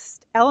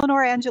guest,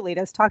 Eleanor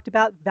Angelides, talked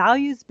about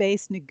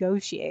values-based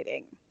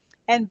negotiating,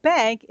 and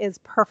B.A.N.K is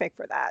perfect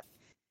for that.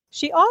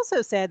 She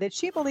also said that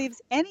she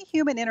believes any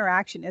human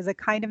interaction is a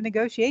kind of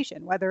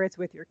negotiation, whether it's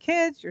with your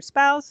kids, your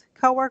spouse,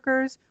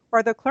 coworkers,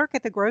 or the clerk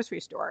at the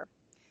grocery store.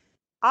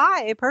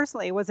 I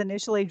personally was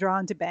initially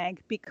drawn to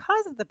B.A.N.K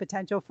because of the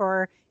potential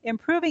for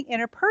improving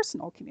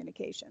interpersonal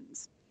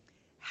communications.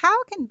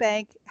 How can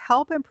B.A.N.K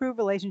help improve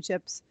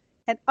relationships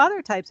and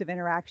other types of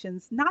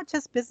interactions, not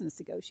just business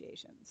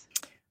negotiations?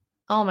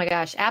 Oh my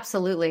gosh,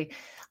 absolutely.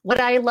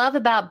 What I love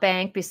about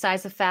B.A.N.K,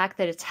 besides the fact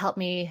that it's helped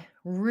me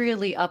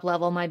really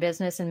up-level my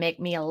business and make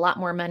me a lot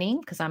more money,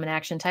 because I'm an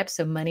action type,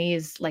 so money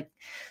is like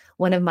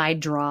one of my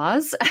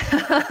draws,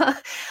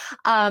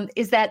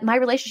 is that my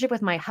relationship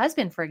with my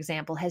husband, for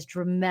example, has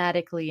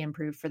dramatically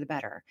improved for the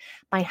better.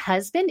 My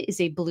husband is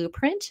a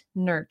blueprint,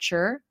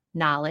 nurture,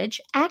 knowledge,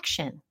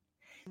 action.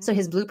 So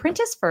his blueprint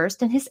is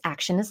first and his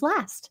action is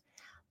last.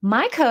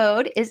 My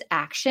code is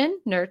action,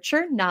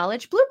 nurture,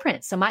 knowledge,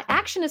 blueprint. So my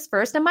action is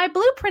first and my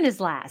blueprint is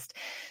last.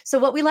 So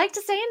what we like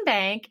to say in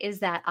B.A.N.K is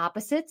that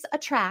opposites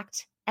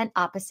attract and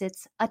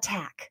opposites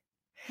attack.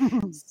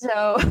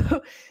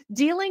 So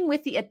dealing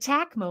with the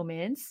attack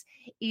moments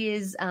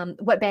is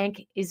what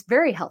B.A.N.K is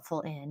very helpful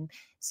in.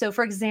 So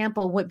for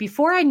example,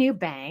 before I knew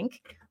B.A.N.K,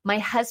 my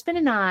husband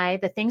and I,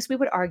 the things we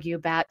would argue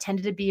about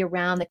tended to be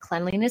around the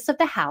cleanliness of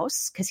the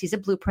house, because he's a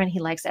blueprint. He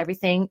likes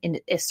everything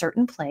in a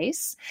certain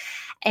place,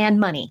 and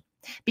money,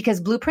 because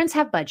blueprints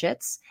have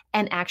budgets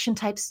and action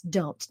types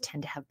don't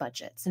tend to have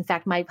budgets. In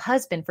fact, my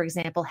husband, for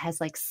example,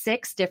 has like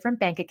 6 different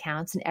bank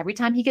accounts, and every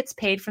time he gets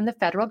paid from the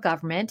federal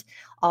government,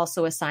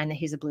 also a sign that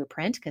he's a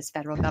blueprint, because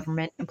federal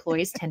government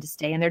employees tend to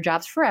stay in their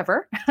jobs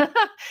forever.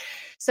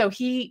 So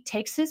he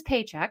takes his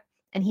paycheck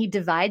and he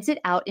divides it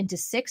out into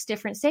 6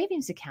 different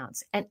savings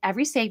accounts. And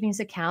every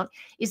savings account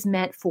is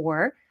meant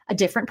for a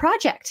different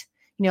project.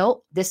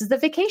 This is the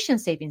vacation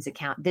savings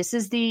account. This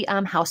is the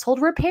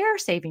household repair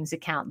savings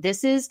account.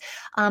 This is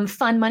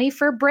fun money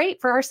for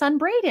our son,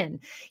 Braden.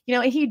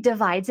 And he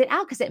divides it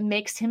out because it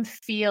makes him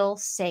feel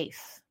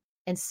safe.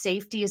 And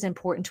safety is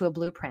important to a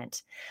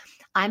blueprint.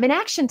 I'm an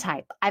action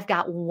type. I've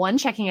got 1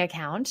 checking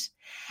account,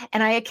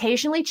 and I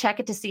occasionally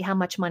check it to see how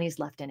much money's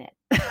left in it.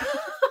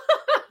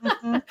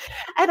 Mm-hmm.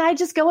 And I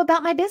just go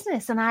about my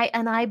business, and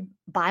I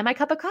buy my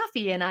cup of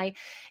coffee, and I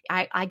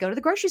go to the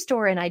grocery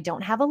store, and I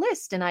don't have a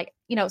list. And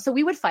so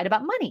we would fight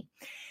about money.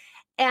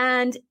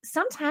 And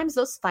sometimes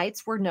those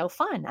fights were no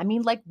fun. I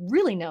mean, like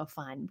really no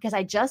fun, because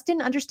I just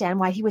didn't understand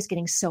why he was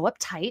getting so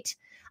uptight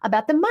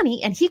about the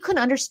money. And he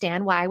couldn't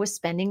understand why I was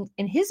spending,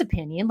 in his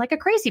opinion, like a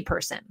crazy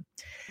person.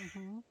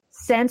 Mm-hmm.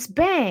 Since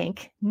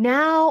B.A.N.K,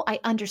 now I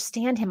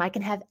understand him. I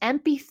can have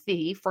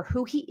empathy for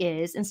who he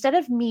is, instead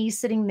of me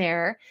sitting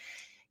there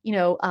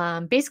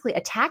basically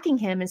attacking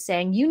him and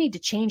saying, you need to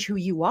change who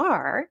you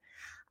are.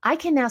 I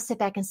can now sit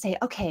back and say,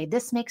 okay,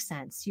 this makes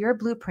sense. You're a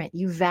blueprint.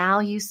 You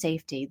value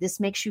safety. This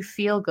makes you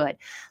feel good.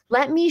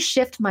 Let me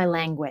shift my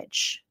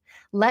language.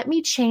 Let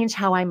me change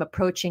how I'm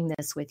approaching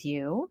this with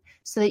you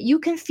so that you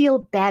can feel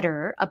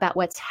better about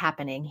what's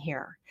happening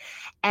here.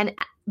 And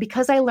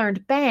because I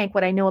learned B.A.N.K,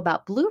 what I know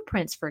about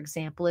blueprints, for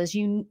example, is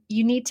you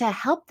need to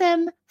help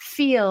them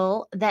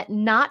feel that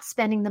not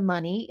spending the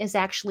money is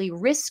actually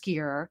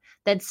riskier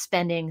than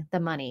spending the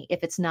money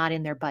if it's not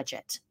in their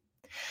budget.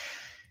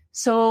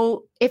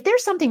 So if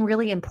there's something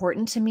really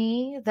important to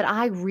me that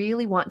I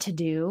really want to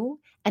do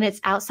and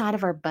it's outside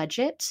of our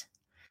budget,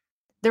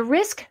 the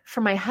risk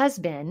for my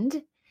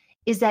husband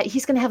is that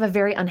he's going to have a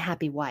very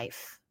unhappy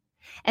wife.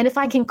 And if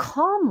I can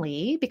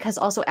calmly, because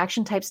also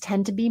action types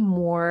tend to be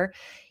more,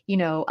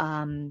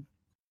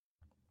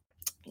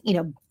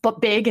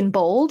 but big and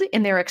bold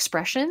in their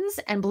expressions,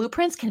 and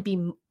blueprints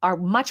are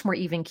much more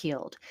even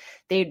keeled.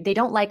 They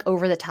don't like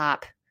over the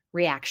top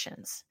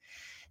reactions.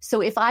 So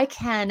if I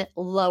can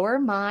lower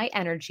my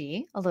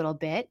energy a little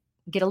bit,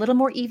 get a little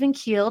more even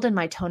keeled in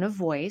my tone of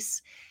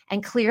voice,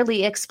 and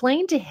clearly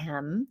explain to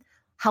him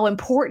how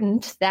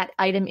important that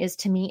item is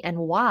to me and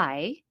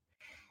why,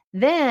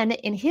 then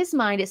in his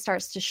mind, it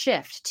starts to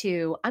shift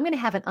to, I'm going to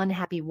have an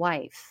unhappy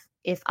wife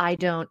if I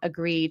don't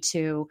agree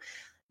to,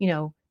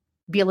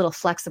 be a little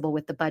flexible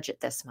with the budget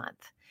this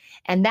month.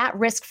 And that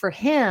risk for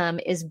him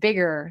is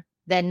bigger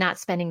than not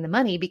spending the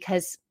money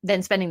because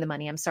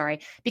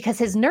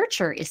his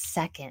nurture is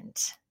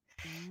second.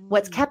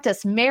 What's kept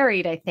us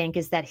married, I think,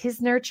 is that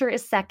his nurture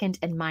is second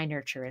and my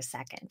nurture is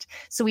second.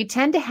 So we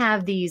tend to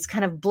have these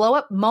kind of blow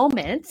up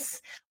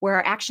moments where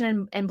our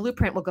action and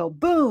blueprint will go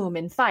boom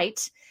and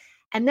fight.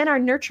 And then our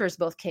nurturers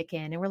both kick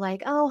in and we're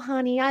like, oh,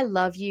 honey, I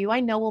love you.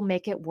 I know we'll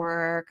make it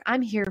work.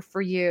 I'm here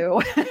for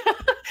you.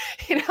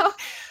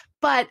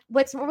 But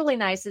what's really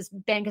nice is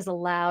B.A.N.K has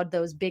allowed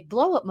those big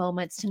blow up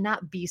moments to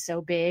not be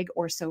so big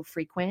or so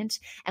frequent.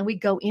 And we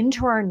go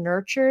into our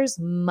nurtures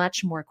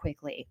much more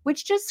quickly,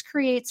 which just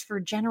creates for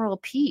general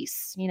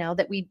peace,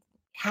 that we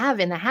have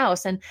in the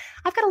house. And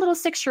I've got a little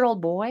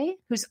 6-year-old boy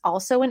who's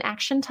also an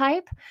action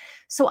type.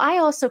 So I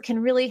also can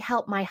really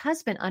help my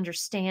husband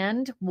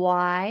understand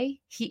why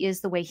he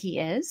is the way he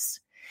is,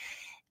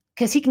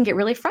 because he can get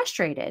really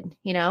frustrated,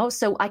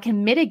 so I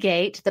can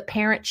mitigate the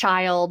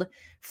parent-child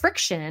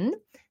friction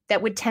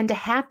that would tend to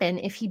happen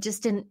if we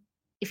didn't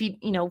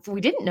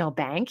know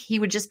B.A.N.K, he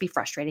would just be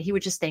frustrated. He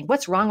would just think,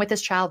 what's wrong with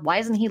this child? Why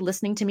isn't he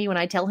listening to me when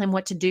I tell him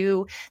what to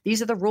do?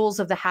 These are the rules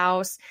of the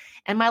house.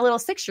 And my little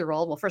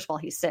 6-year-old, well, first of all,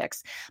 he's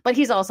 6, but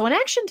he's also an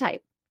action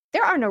type.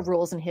 There are no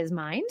rules in his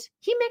mind.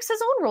 He makes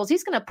his own rules.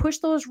 He's going to push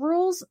those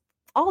rules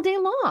all day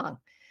long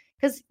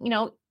because,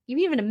 you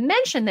even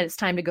mention that it's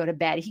time to go to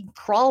bed. He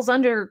crawls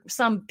under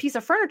some piece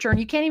of furniture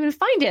and you can't even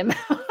find him.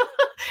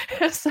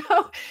 So,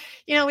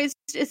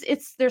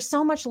 there's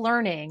so much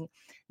learning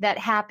that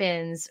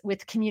happens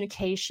with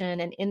communication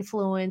and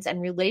influence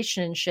and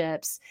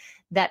relationships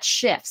that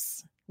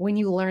shifts when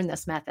you learn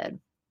this method.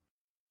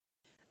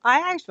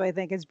 I actually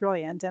think it's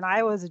brilliant. And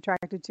I was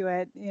attracted to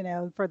it,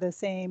 for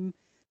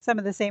some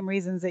of the same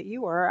reasons that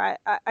you were.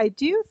 I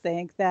do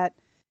think that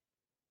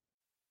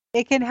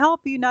it can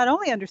help you not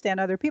only understand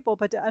other people,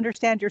 but to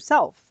understand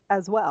yourself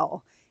as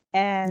well.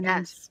 And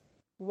yes.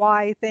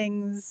 Why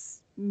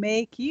things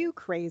make you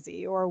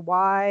crazy, or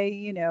why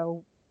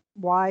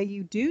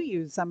you do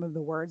use some of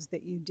the words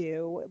that you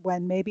do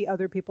when maybe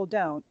other people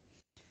don't.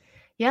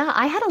 Yeah,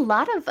 I had a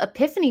lot of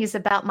epiphanies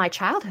about my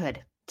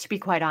childhood, to be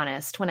quite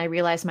honest, when I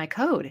realized my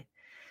code.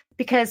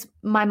 Because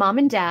my mom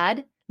and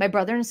dad, my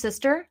brother and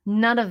sister,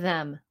 none of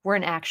them were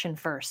in action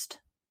first.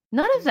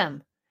 None of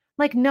them.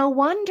 Like, no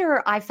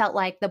wonder I felt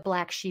like the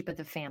black sheep of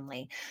the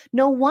family.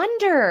 No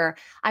wonder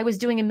I was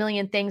doing a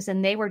million things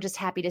and they were just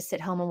happy to sit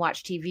home and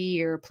watch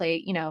TV or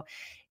play,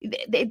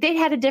 they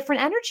had a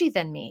different energy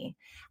than me.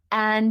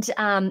 And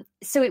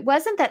so it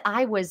wasn't that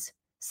I was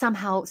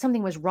somehow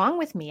something was wrong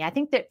with me. I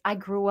think that I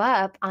grew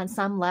up on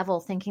some level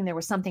thinking there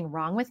was something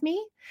wrong with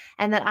me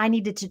and that I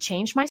needed to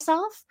change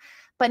myself.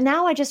 But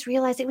now I just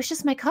realized it was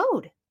just my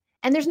code.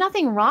 And there's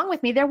nothing wrong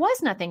with me. There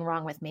was nothing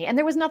wrong with me. And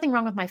there was nothing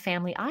wrong with my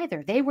family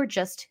either. They were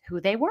just who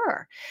they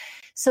were.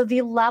 So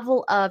the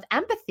level of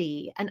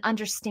empathy and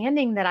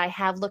understanding that I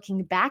have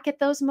looking back at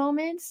those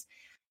moments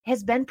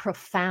has been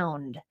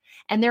profound.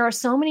 And there are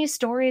so many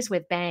stories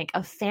with B.A.N.K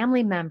of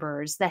family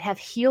members that have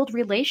healed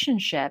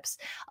relationships,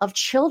 of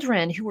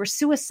children who were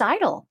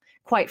suicidal,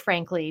 quite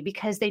frankly,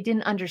 because they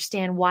didn't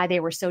understand why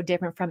they were so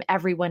different from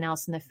everyone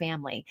else in the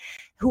family,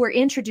 who were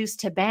introduced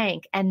to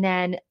B.A.N.K and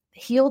then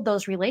healed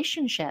those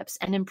relationships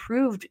and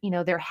improved,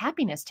 their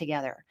happiness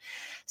together.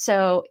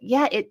 So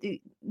yeah,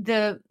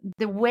 the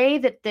way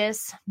that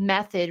this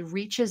method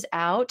reaches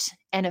out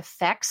and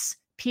affects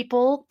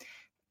people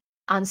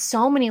on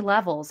so many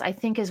levels, I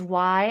think is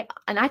why,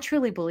 and I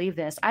truly believe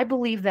this, I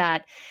believe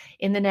that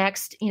in the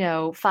next,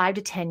 5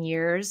 to 10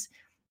 years,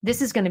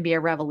 this is going to be a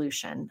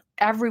revolution.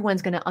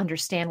 Everyone's going to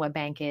understand what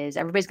B.A.N.K is.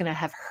 Everybody's going to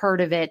have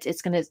heard of it.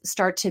 It's going to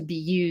start to be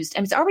used.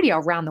 And it's already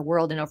around the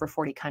world in over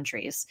 40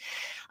 countries.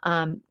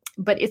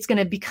 But it's going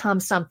to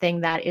become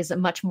something that is a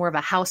much more of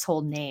a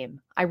household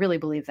name. I really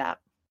believe that.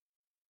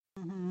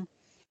 Mm-hmm.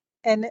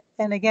 And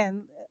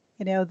again,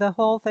 the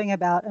whole thing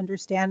about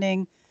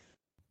understanding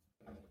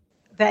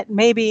that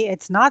maybe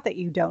it's not that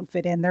you don't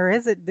fit in.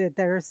 That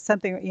there's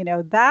something,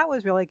 that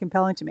was really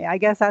compelling to me. I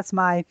guess that's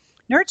my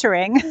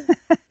nurturing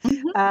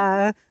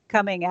Mhm.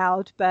 coming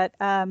out. But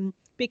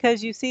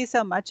because you see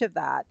so much of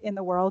that in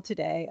the world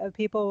today of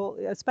people,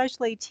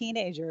 especially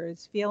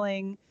teenagers,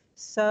 feeling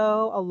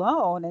so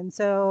alone and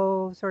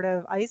so sort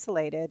of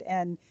isolated.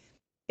 And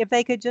if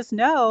they could just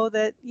know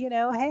that,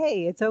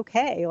 hey, it's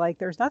okay. Like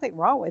there's nothing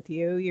wrong with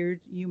you.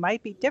 You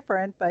might be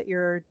different, but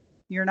you're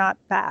not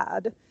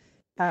bad.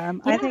 I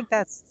Yeah. think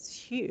that's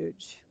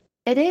huge.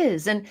 It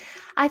is. And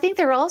I think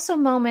there are also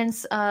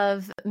moments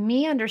of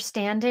me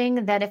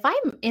understanding that if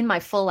I'm in my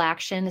full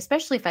action,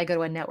 especially if I go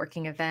to a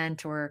networking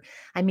event or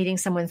I'm meeting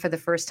someone for the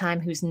first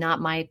time who's not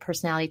my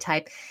personality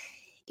type,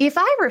 if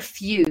I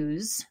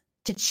refuse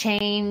to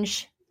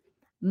change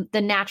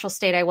the natural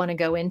state I want to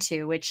go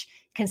into, which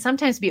can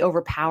sometimes be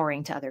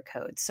overpowering to other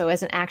codes. So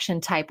as an action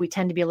type, we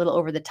tend to be a little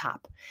over the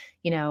top.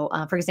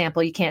 For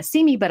example, you can't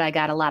see me, but I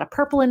got a lot of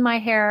purple in my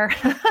hair.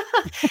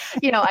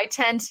 I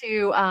tend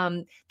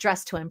to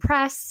dress to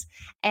impress,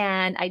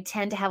 and I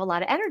tend to have a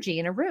lot of energy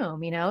in a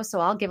room. So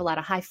I'll give a lot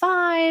of high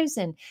fives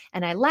and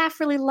I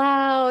laugh really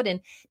loud, and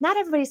not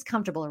everybody's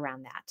comfortable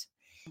around that.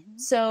 Mhm.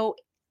 So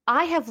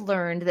I have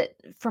learned that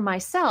for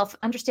myself,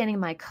 understanding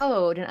my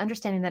code and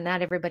understanding that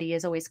not everybody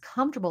is always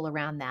comfortable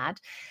around that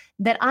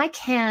I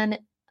can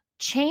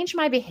change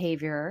my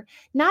behavior,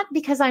 not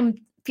because I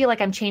feel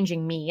like I'm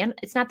changing me. And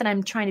it's not that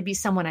I'm trying to be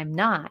someone I'm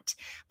not,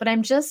 but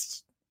I'm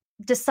just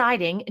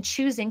deciding and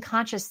choosing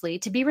consciously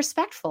to be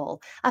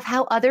respectful of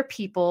how other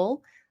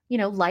people,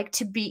 like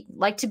to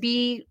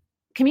be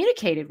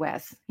communicated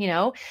with,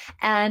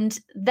 and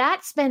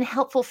that's been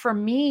helpful for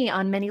me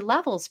on many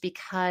levels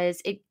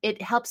because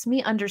it helps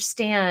me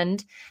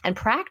understand and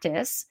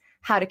practice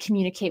how to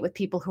communicate with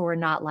people who are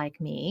not like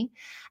me,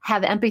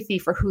 have empathy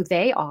for who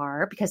they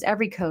are, because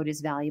every code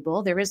is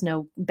valuable. There is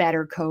no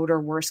better code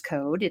or worse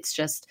code. It's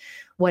just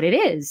what it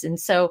is. And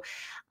so,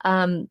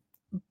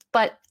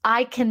 but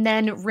I can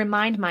then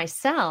remind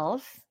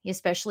myself,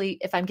 especially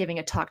if I'm giving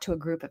a talk to a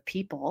group of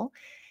people,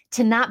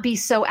 to not be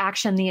so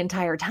action the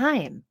entire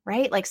time,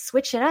 right? Like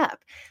switch it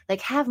up,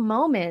 like have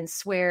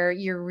moments where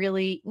you're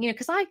really,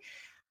 because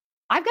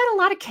I've got a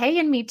lot of K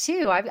in me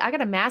too. I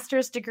got a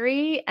master's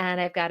degree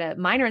and I've got a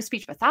minor in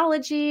speech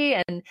pathology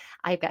and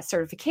I've got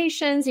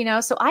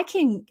certifications, so I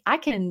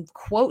can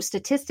quote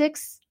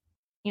statistics,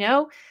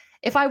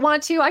 if I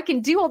want to. I can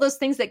do all those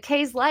things that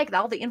K's like,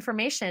 all the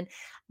information,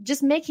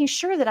 just making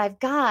sure that I've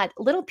got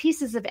little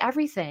pieces of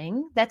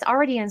everything that's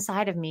already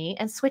inside of me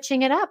and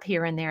switching it up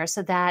here and there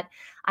so that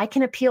I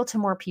can appeal to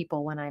more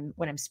people when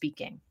I'm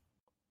speaking.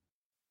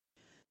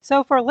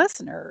 So for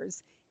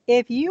listeners,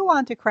 if you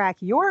want to crack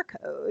your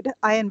code,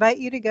 I invite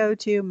you to go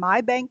to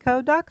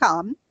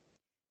mybankcode.com.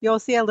 You'll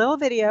see a little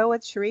video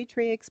with Cherie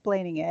Tree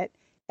explaining it,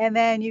 and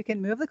then you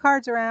can move the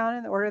cards around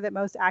in the order that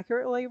most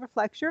accurately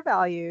reflects your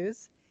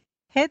values.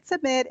 Hit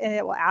submit, and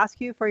it will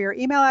ask you for your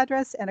email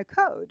address and a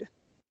code.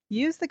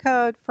 Use the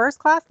code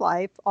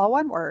firstclasslife, all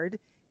one word,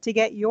 to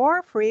get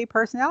your free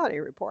personality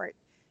report.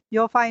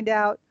 You'll find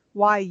out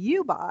why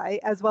you buy,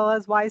 as well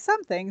as why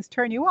some things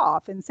turn you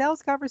off in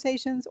sales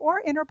conversations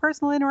or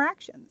interpersonal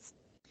interactions.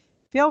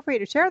 Feel free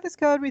to share this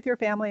code with your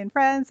family and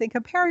friends and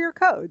compare your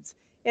codes.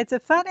 It's a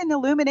fun and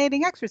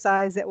illuminating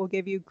exercise that will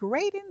give you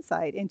great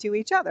insight into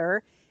each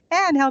other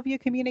and help you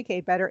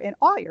communicate better in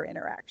all your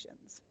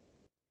interactions.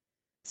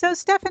 So,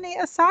 Stephanie,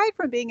 aside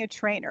from being a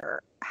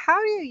trainer, how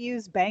do you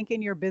use B.A.N.K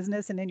in your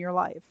business and in your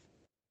life?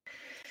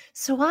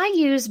 So I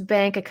use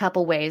B.A.N.K a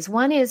couple ways.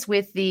 One is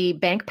with the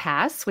B.A.N.K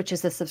Pass, which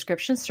is a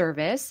subscription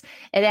service.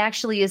 It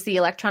actually is the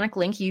electronic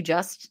link you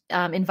just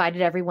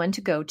invited everyone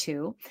to go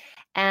to.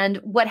 And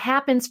what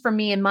happens for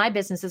me in my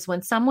business is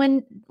when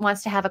someone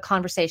wants to have a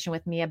conversation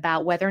with me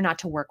about whether or not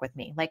to work with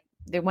me, like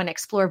they want to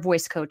explore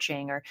voice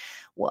coaching or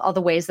all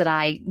the ways that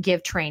I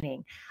give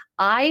training,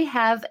 I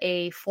have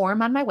a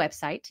form on my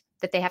website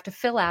that they have to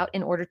fill out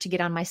in order to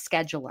get on my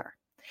scheduler.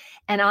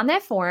 And on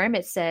that form,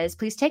 it says,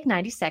 please take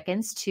 90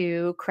 seconds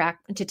to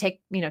take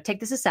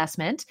this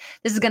assessment.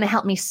 This is going to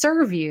help me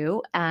serve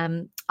you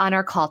on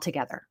our call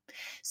together.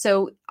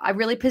 So I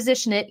really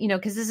position it,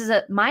 because this is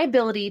my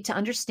ability to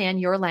understand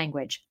your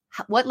language.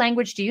 What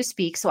language do you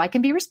speak? So I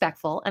can be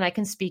respectful and I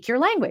can speak your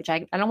language.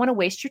 I don't want to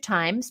waste your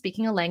time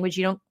speaking a language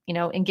you don't,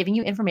 and giving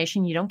you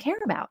information you don't care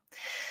about.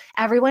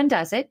 Everyone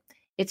does it.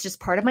 It's just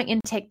part of my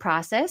intake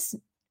process.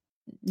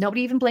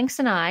 Nobody even blinks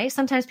an eye.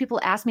 Sometimes people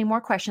ask me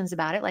more questions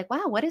about it, like,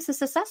 wow, what is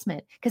this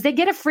assessment? Because they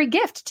get a free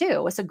gift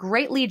too. It's a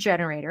great lead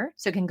generator.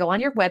 So you can go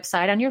on your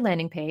website, on your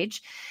landing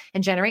page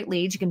and generate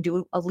leads. You can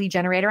do a lead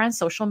generator on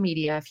social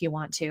media if you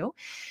want to.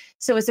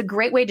 So it's a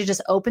great way to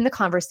just open the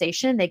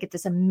conversation. They get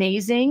this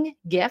amazing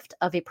gift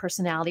of a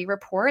personality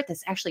report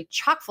that's actually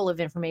chock full of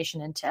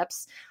information and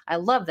tips. I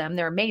love them.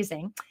 They're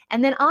amazing.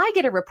 And then I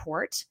get a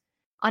report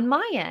on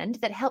my end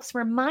that helps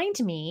remind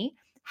me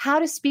how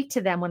to speak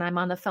to them when I'm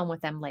on the phone with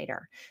them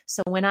later.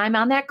 So when I'm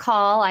on that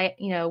call, I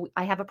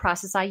have a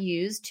process I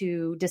use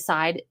to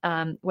decide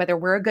whether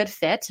we're a good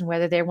fit and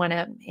whether they want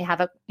to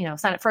have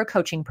sign up for a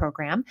coaching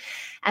program.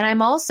 And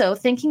I'm also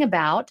thinking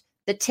about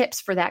the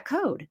tips for that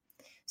code.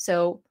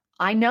 So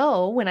I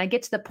know when I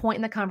get to the point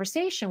in the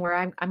conversation where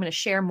I'm going to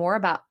share more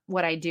about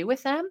what I do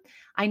with them,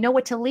 I know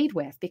what to lead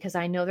with because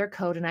I know their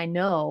code and I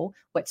know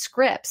what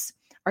scripts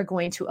are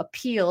going to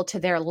appeal to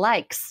their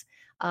likes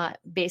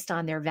based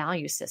on their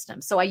value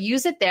system. So I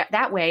use it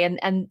that way.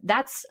 And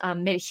that's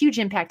made a huge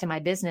impact in my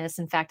business.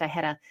 In fact, I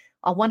had a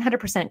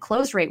 100%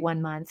 close rate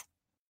one month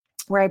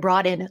where I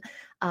brought in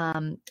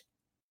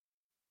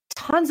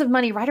tons of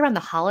money right around the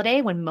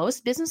holiday when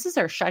most businesses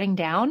are shutting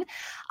down.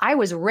 I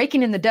was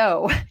raking in the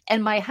dough.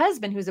 And my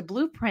husband, who's a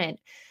blueprint,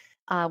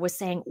 was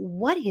saying,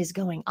 "What is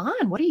going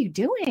on? What are you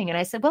doing?" And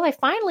I said, "Well, I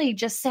finally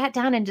just sat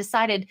down and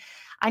decided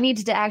I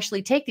needed to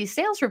actually take these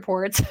sales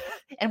reports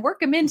and work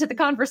them into the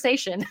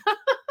conversation."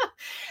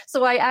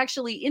 So I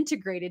actually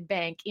integrated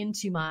B.A.N.K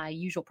into my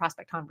usual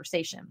prospect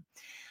conversation.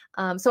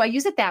 So I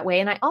use it that way.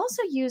 And I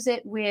also use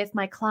it with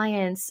my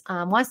clients,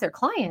 once they're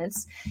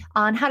clients,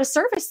 on how to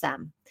service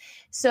them.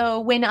 So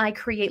when I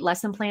create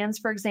lesson plans,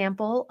 for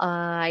example,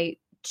 I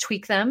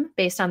tweak them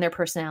based on their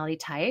personality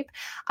type.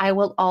 I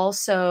will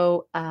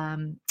also,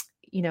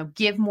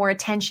 give more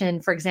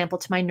attention, for example,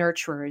 to my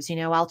nurturers.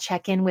 I'll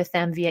check in with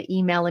them via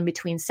email in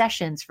between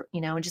sessions,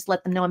 and just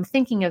let them know I'm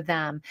thinking of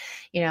them.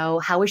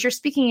 How was your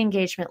speaking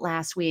engagement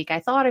last week? I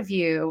thought of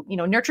you.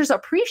 Nurturers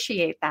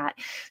appreciate that.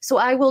 So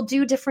I will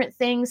do different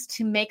things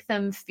to make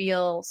them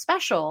feel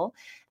special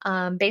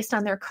based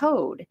on their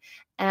code.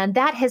 And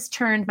that has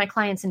turned my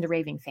clients into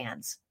raving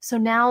fans. So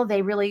now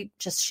they really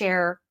just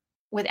share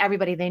with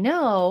everybody they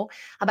know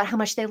about how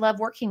much they love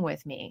working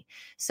with me.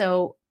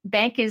 So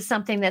B.A.N.K is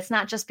something that's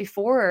not just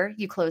before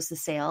you close the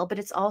sale, but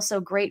it's also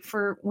great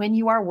for when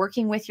you are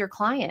working with your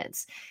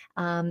clients,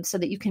 so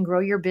that you can grow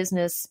your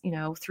business,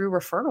 through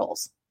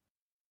referrals.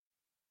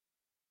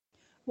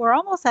 We're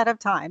almost out of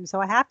time,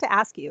 so I have to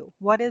ask you,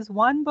 what is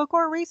one book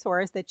or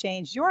resource that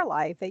changed your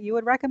life that you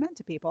would recommend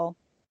to people?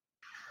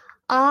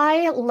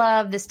 I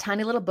love this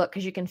tiny little book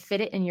because you can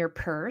fit it in your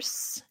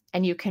purse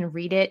and you can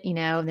read it,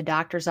 in the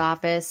doctor's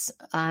office,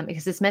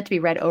 because it's meant to be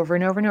read over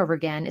and over and over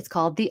again. It's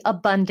called The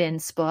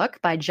Abundance Book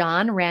by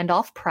John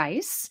Randolph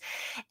Price.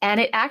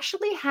 And it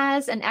actually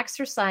has an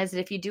exercise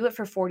that if you do it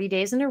for 40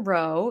 days in a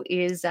row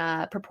is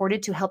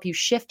purported to help you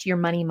shift your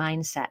money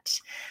mindset.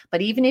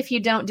 But even if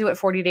you don't do it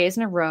 40 days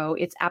in a row,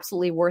 it's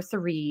absolutely worth the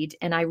read.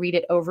 And I read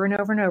it over and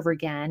over and over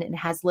again. And it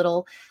has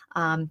little,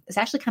 it's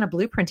actually kind of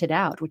blueprinted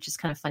out, which is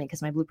kind of funny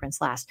because my blueprints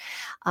last.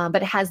 But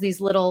it has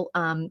these little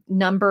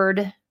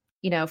numbered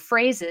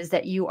phrases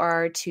that you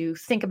are to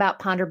think about,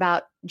 ponder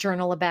about,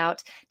 journal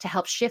about to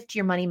help shift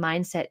your money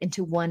mindset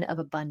into one of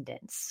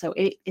abundance. So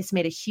it's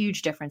made a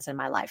huge difference in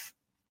my life.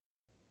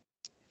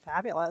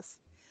 Fabulous.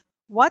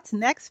 What's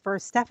next for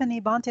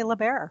Stephanie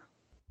Bonte-Lebair?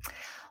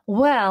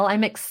 Well,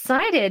 I'm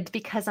excited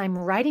because I'm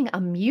writing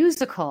a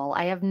musical.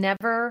 I have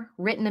never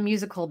written a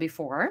musical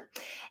before.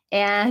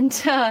 And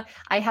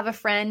I have a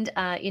friend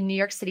in New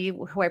York City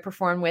who I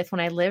performed with when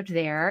I lived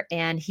there.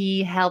 And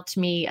he helped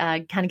me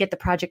kind of get the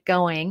project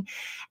going.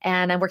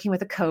 And I'm working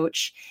with a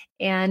coach.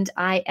 And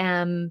I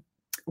am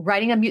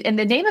writing and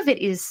the name of it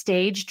is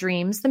Stage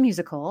Dreams, the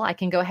Musical. I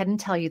can go ahead and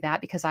tell you that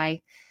because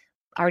I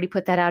already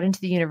put that out into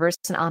the universe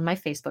and on my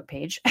Facebook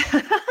page.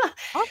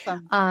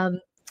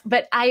 Awesome.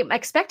 But I'm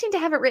expecting to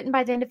have it written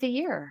by the end of the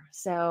year.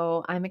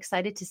 So I'm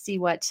excited to see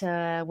what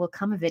will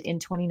come of it in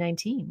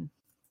 2019.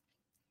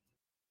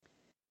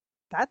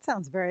 That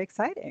sounds very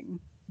exciting.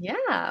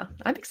 Yeah,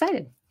 I'm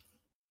excited.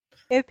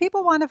 If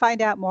people want to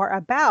find out more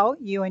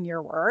about you and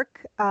your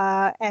work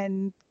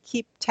and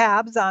keep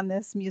tabs on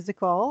this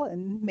musical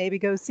and maybe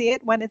go see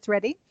it when it's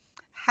ready,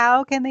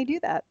 how can they do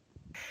that?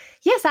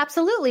 Yes,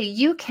 absolutely.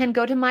 You can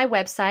go to my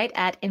website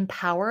at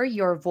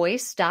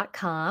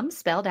empoweryourvoice.com,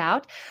 spelled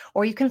out,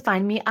 or you can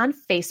find me on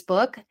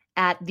Facebook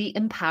at The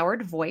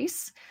Empowered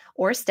Voice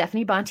or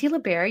Stephanie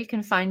Bonte-Lebair. You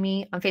can find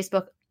me on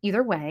Facebook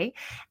either way.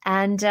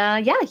 And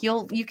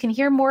you can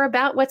hear more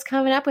about what's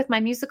coming up with my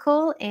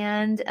musical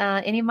and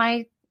any of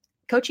my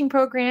coaching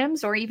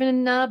programs or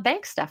even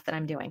B.A.N.K stuff that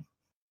I'm doing.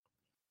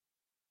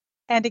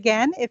 And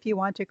again, if you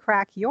want to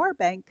crack your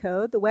B.A.N.K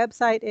code, the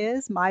website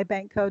is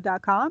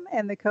mybankcode.com,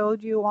 and the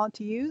code you want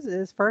to use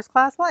is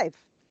firstclasslife.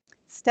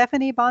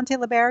 Stephanie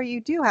Bonte-Lebair,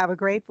 you do have a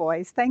great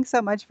voice. Thanks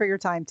so much for your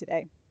time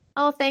today.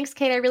 Oh, thanks,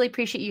 Kate. I really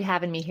appreciate you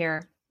having me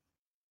here.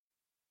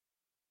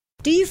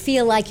 Do you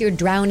feel like you're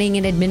drowning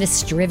in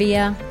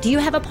administrivia? Do you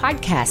have a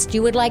podcast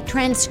you would like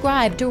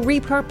transcribed to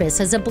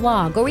repurpose as a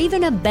blog or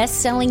even a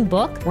best-selling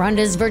book?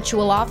 Rhonda's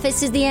Virtual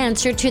Office is the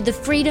answer to the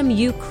freedom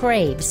you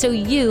crave so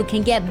you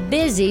can get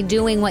busy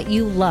doing what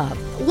you love.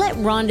 Let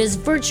Rhonda's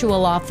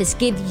Virtual Office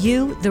give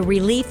you the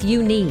relief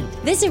you need.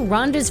 Visit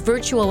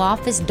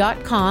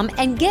rhondasvirtualoffice.com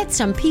and get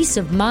some peace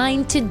of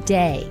mind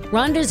today.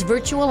 Rhonda's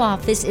Virtual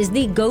Office is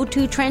the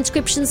go-to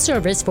transcription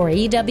service for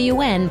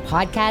EWN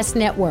Podcast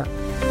Network.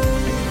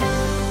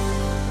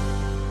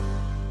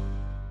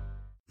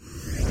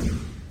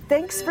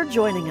 Thanks for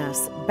joining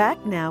us.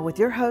 Back now with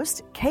your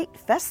host, Kate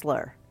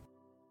Fessler.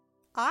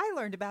 I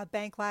learned about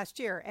B.A.N.K last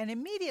year and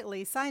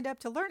immediately signed up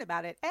to learn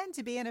about it and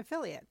to be an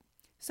affiliate.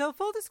 So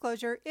full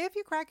disclosure, if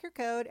you crack your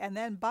code and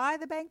then buy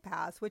the bank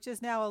pass, which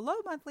is now a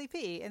low monthly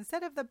fee,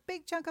 instead of the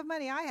big chunk of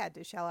money I had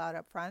to shell out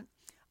up front,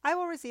 I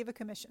will receive a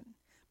commission.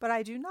 But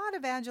I do not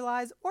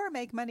evangelize or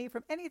make money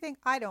from anything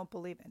I don't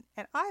believe in.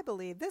 And I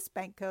believe this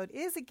bank code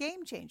is a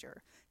game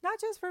changer,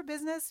 not just for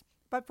business,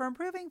 but for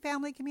improving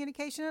family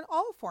communication and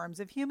all forms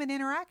of human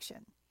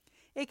interaction.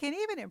 It can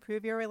even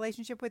improve your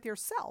relationship with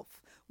yourself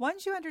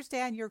once you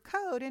understand your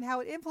code and how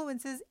it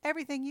influences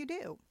everything you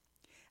do.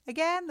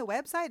 Again, the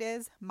website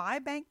is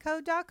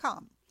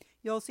mybankcode.com.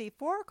 You'll see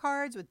 4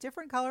 cards with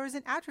different colors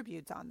and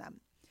attributes on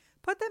them.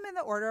 Put them in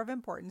the order of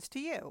importance to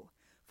you.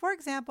 For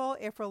example,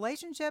 if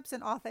relationships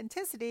and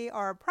authenticity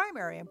are of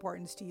primary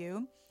importance to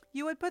you,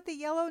 you would put the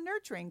yellow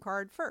nurturing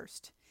card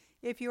first.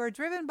 If you are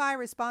driven by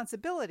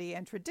responsibility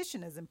and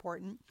tradition is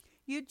important,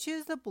 you'd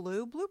choose the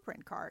blue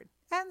blueprint card,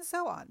 and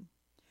so on.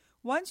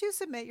 Once you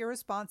submit your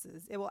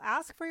responses, it will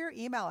ask for your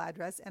email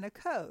address and a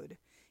code.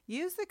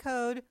 Use the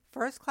code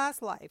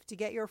firstclasslife to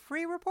get your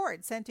free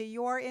report sent to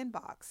your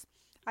inbox.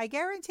 I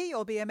guarantee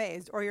you'll be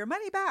amazed or your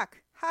money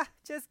back. Ha,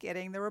 just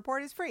kidding. The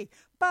report is free,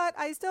 but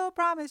I still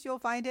promise you'll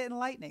find it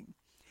enlightening.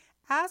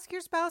 Ask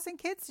your spouse and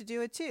kids to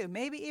do it too,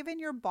 maybe even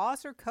your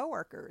boss or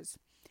coworkers.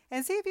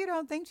 And see if you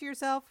don't think to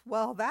yourself,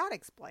 well, that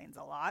explains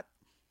a lot.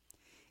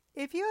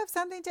 If you have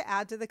something to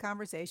add to the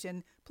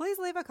conversation, please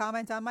leave a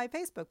comment on my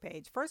Facebook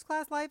page, First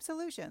Class Life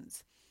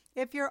Solutions.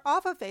 If you're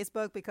off of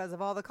Facebook because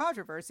of all the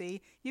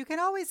controversy, you can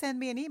always send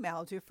me an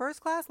email to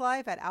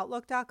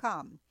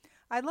firstclasslife@outlook.com.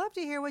 I'd love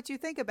to hear what you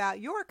think about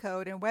your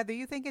code and whether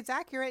you think it's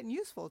accurate and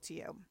useful to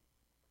you.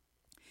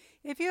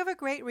 If you have a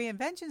great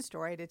reinvention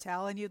story to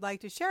tell and you'd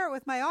like to share it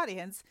with my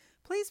audience,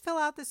 please fill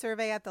out the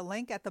survey at the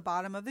link at the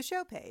bottom of the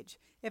show page.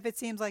 If it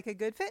seems like a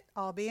good fit,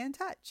 I'll be in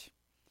touch.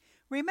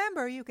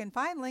 Remember, you can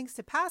find links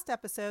to past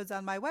episodes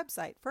on my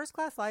website,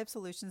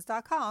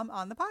 firstclasslifesolutions.com,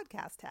 on the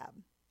podcast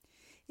tab.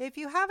 If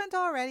you haven't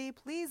already,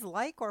 please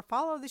like or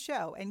follow the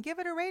show and give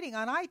it a rating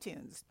on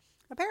iTunes.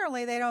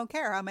 Apparently, they don't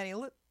care how many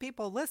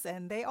people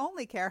listen. They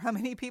only care how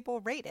many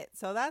people rate it,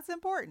 so that's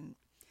important.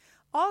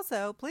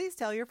 Also, please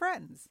tell your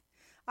friends.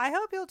 I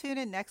hope you'll tune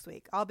in next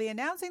week. I'll be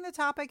announcing the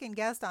topic and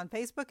guest on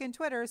Facebook and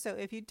Twitter, so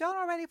if you don't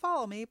already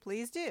follow me,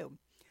 please do.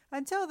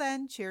 Until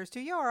then, cheers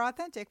to your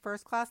authentic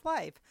first-class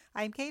life.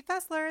 I'm Kate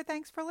Fessler.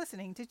 Thanks for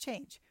listening to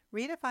Change,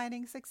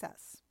 Redefining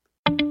Success.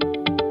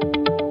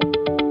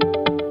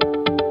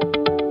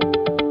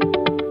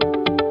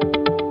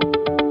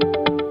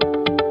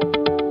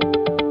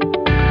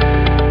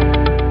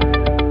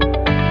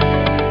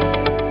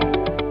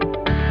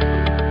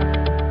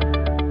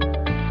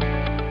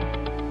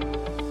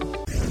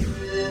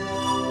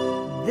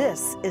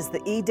 This is the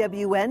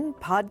EWN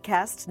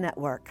Podcast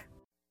Network.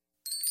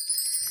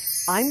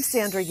 I'm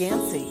Sandra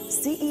Yancey,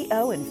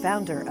 CEO and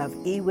founder of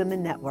eWomen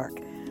Network.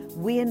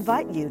 We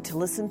invite you to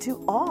listen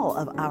to all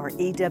of our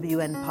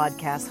EWN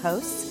podcast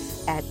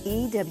hosts at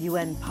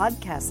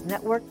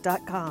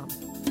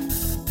ewnpodcastnetwork.com.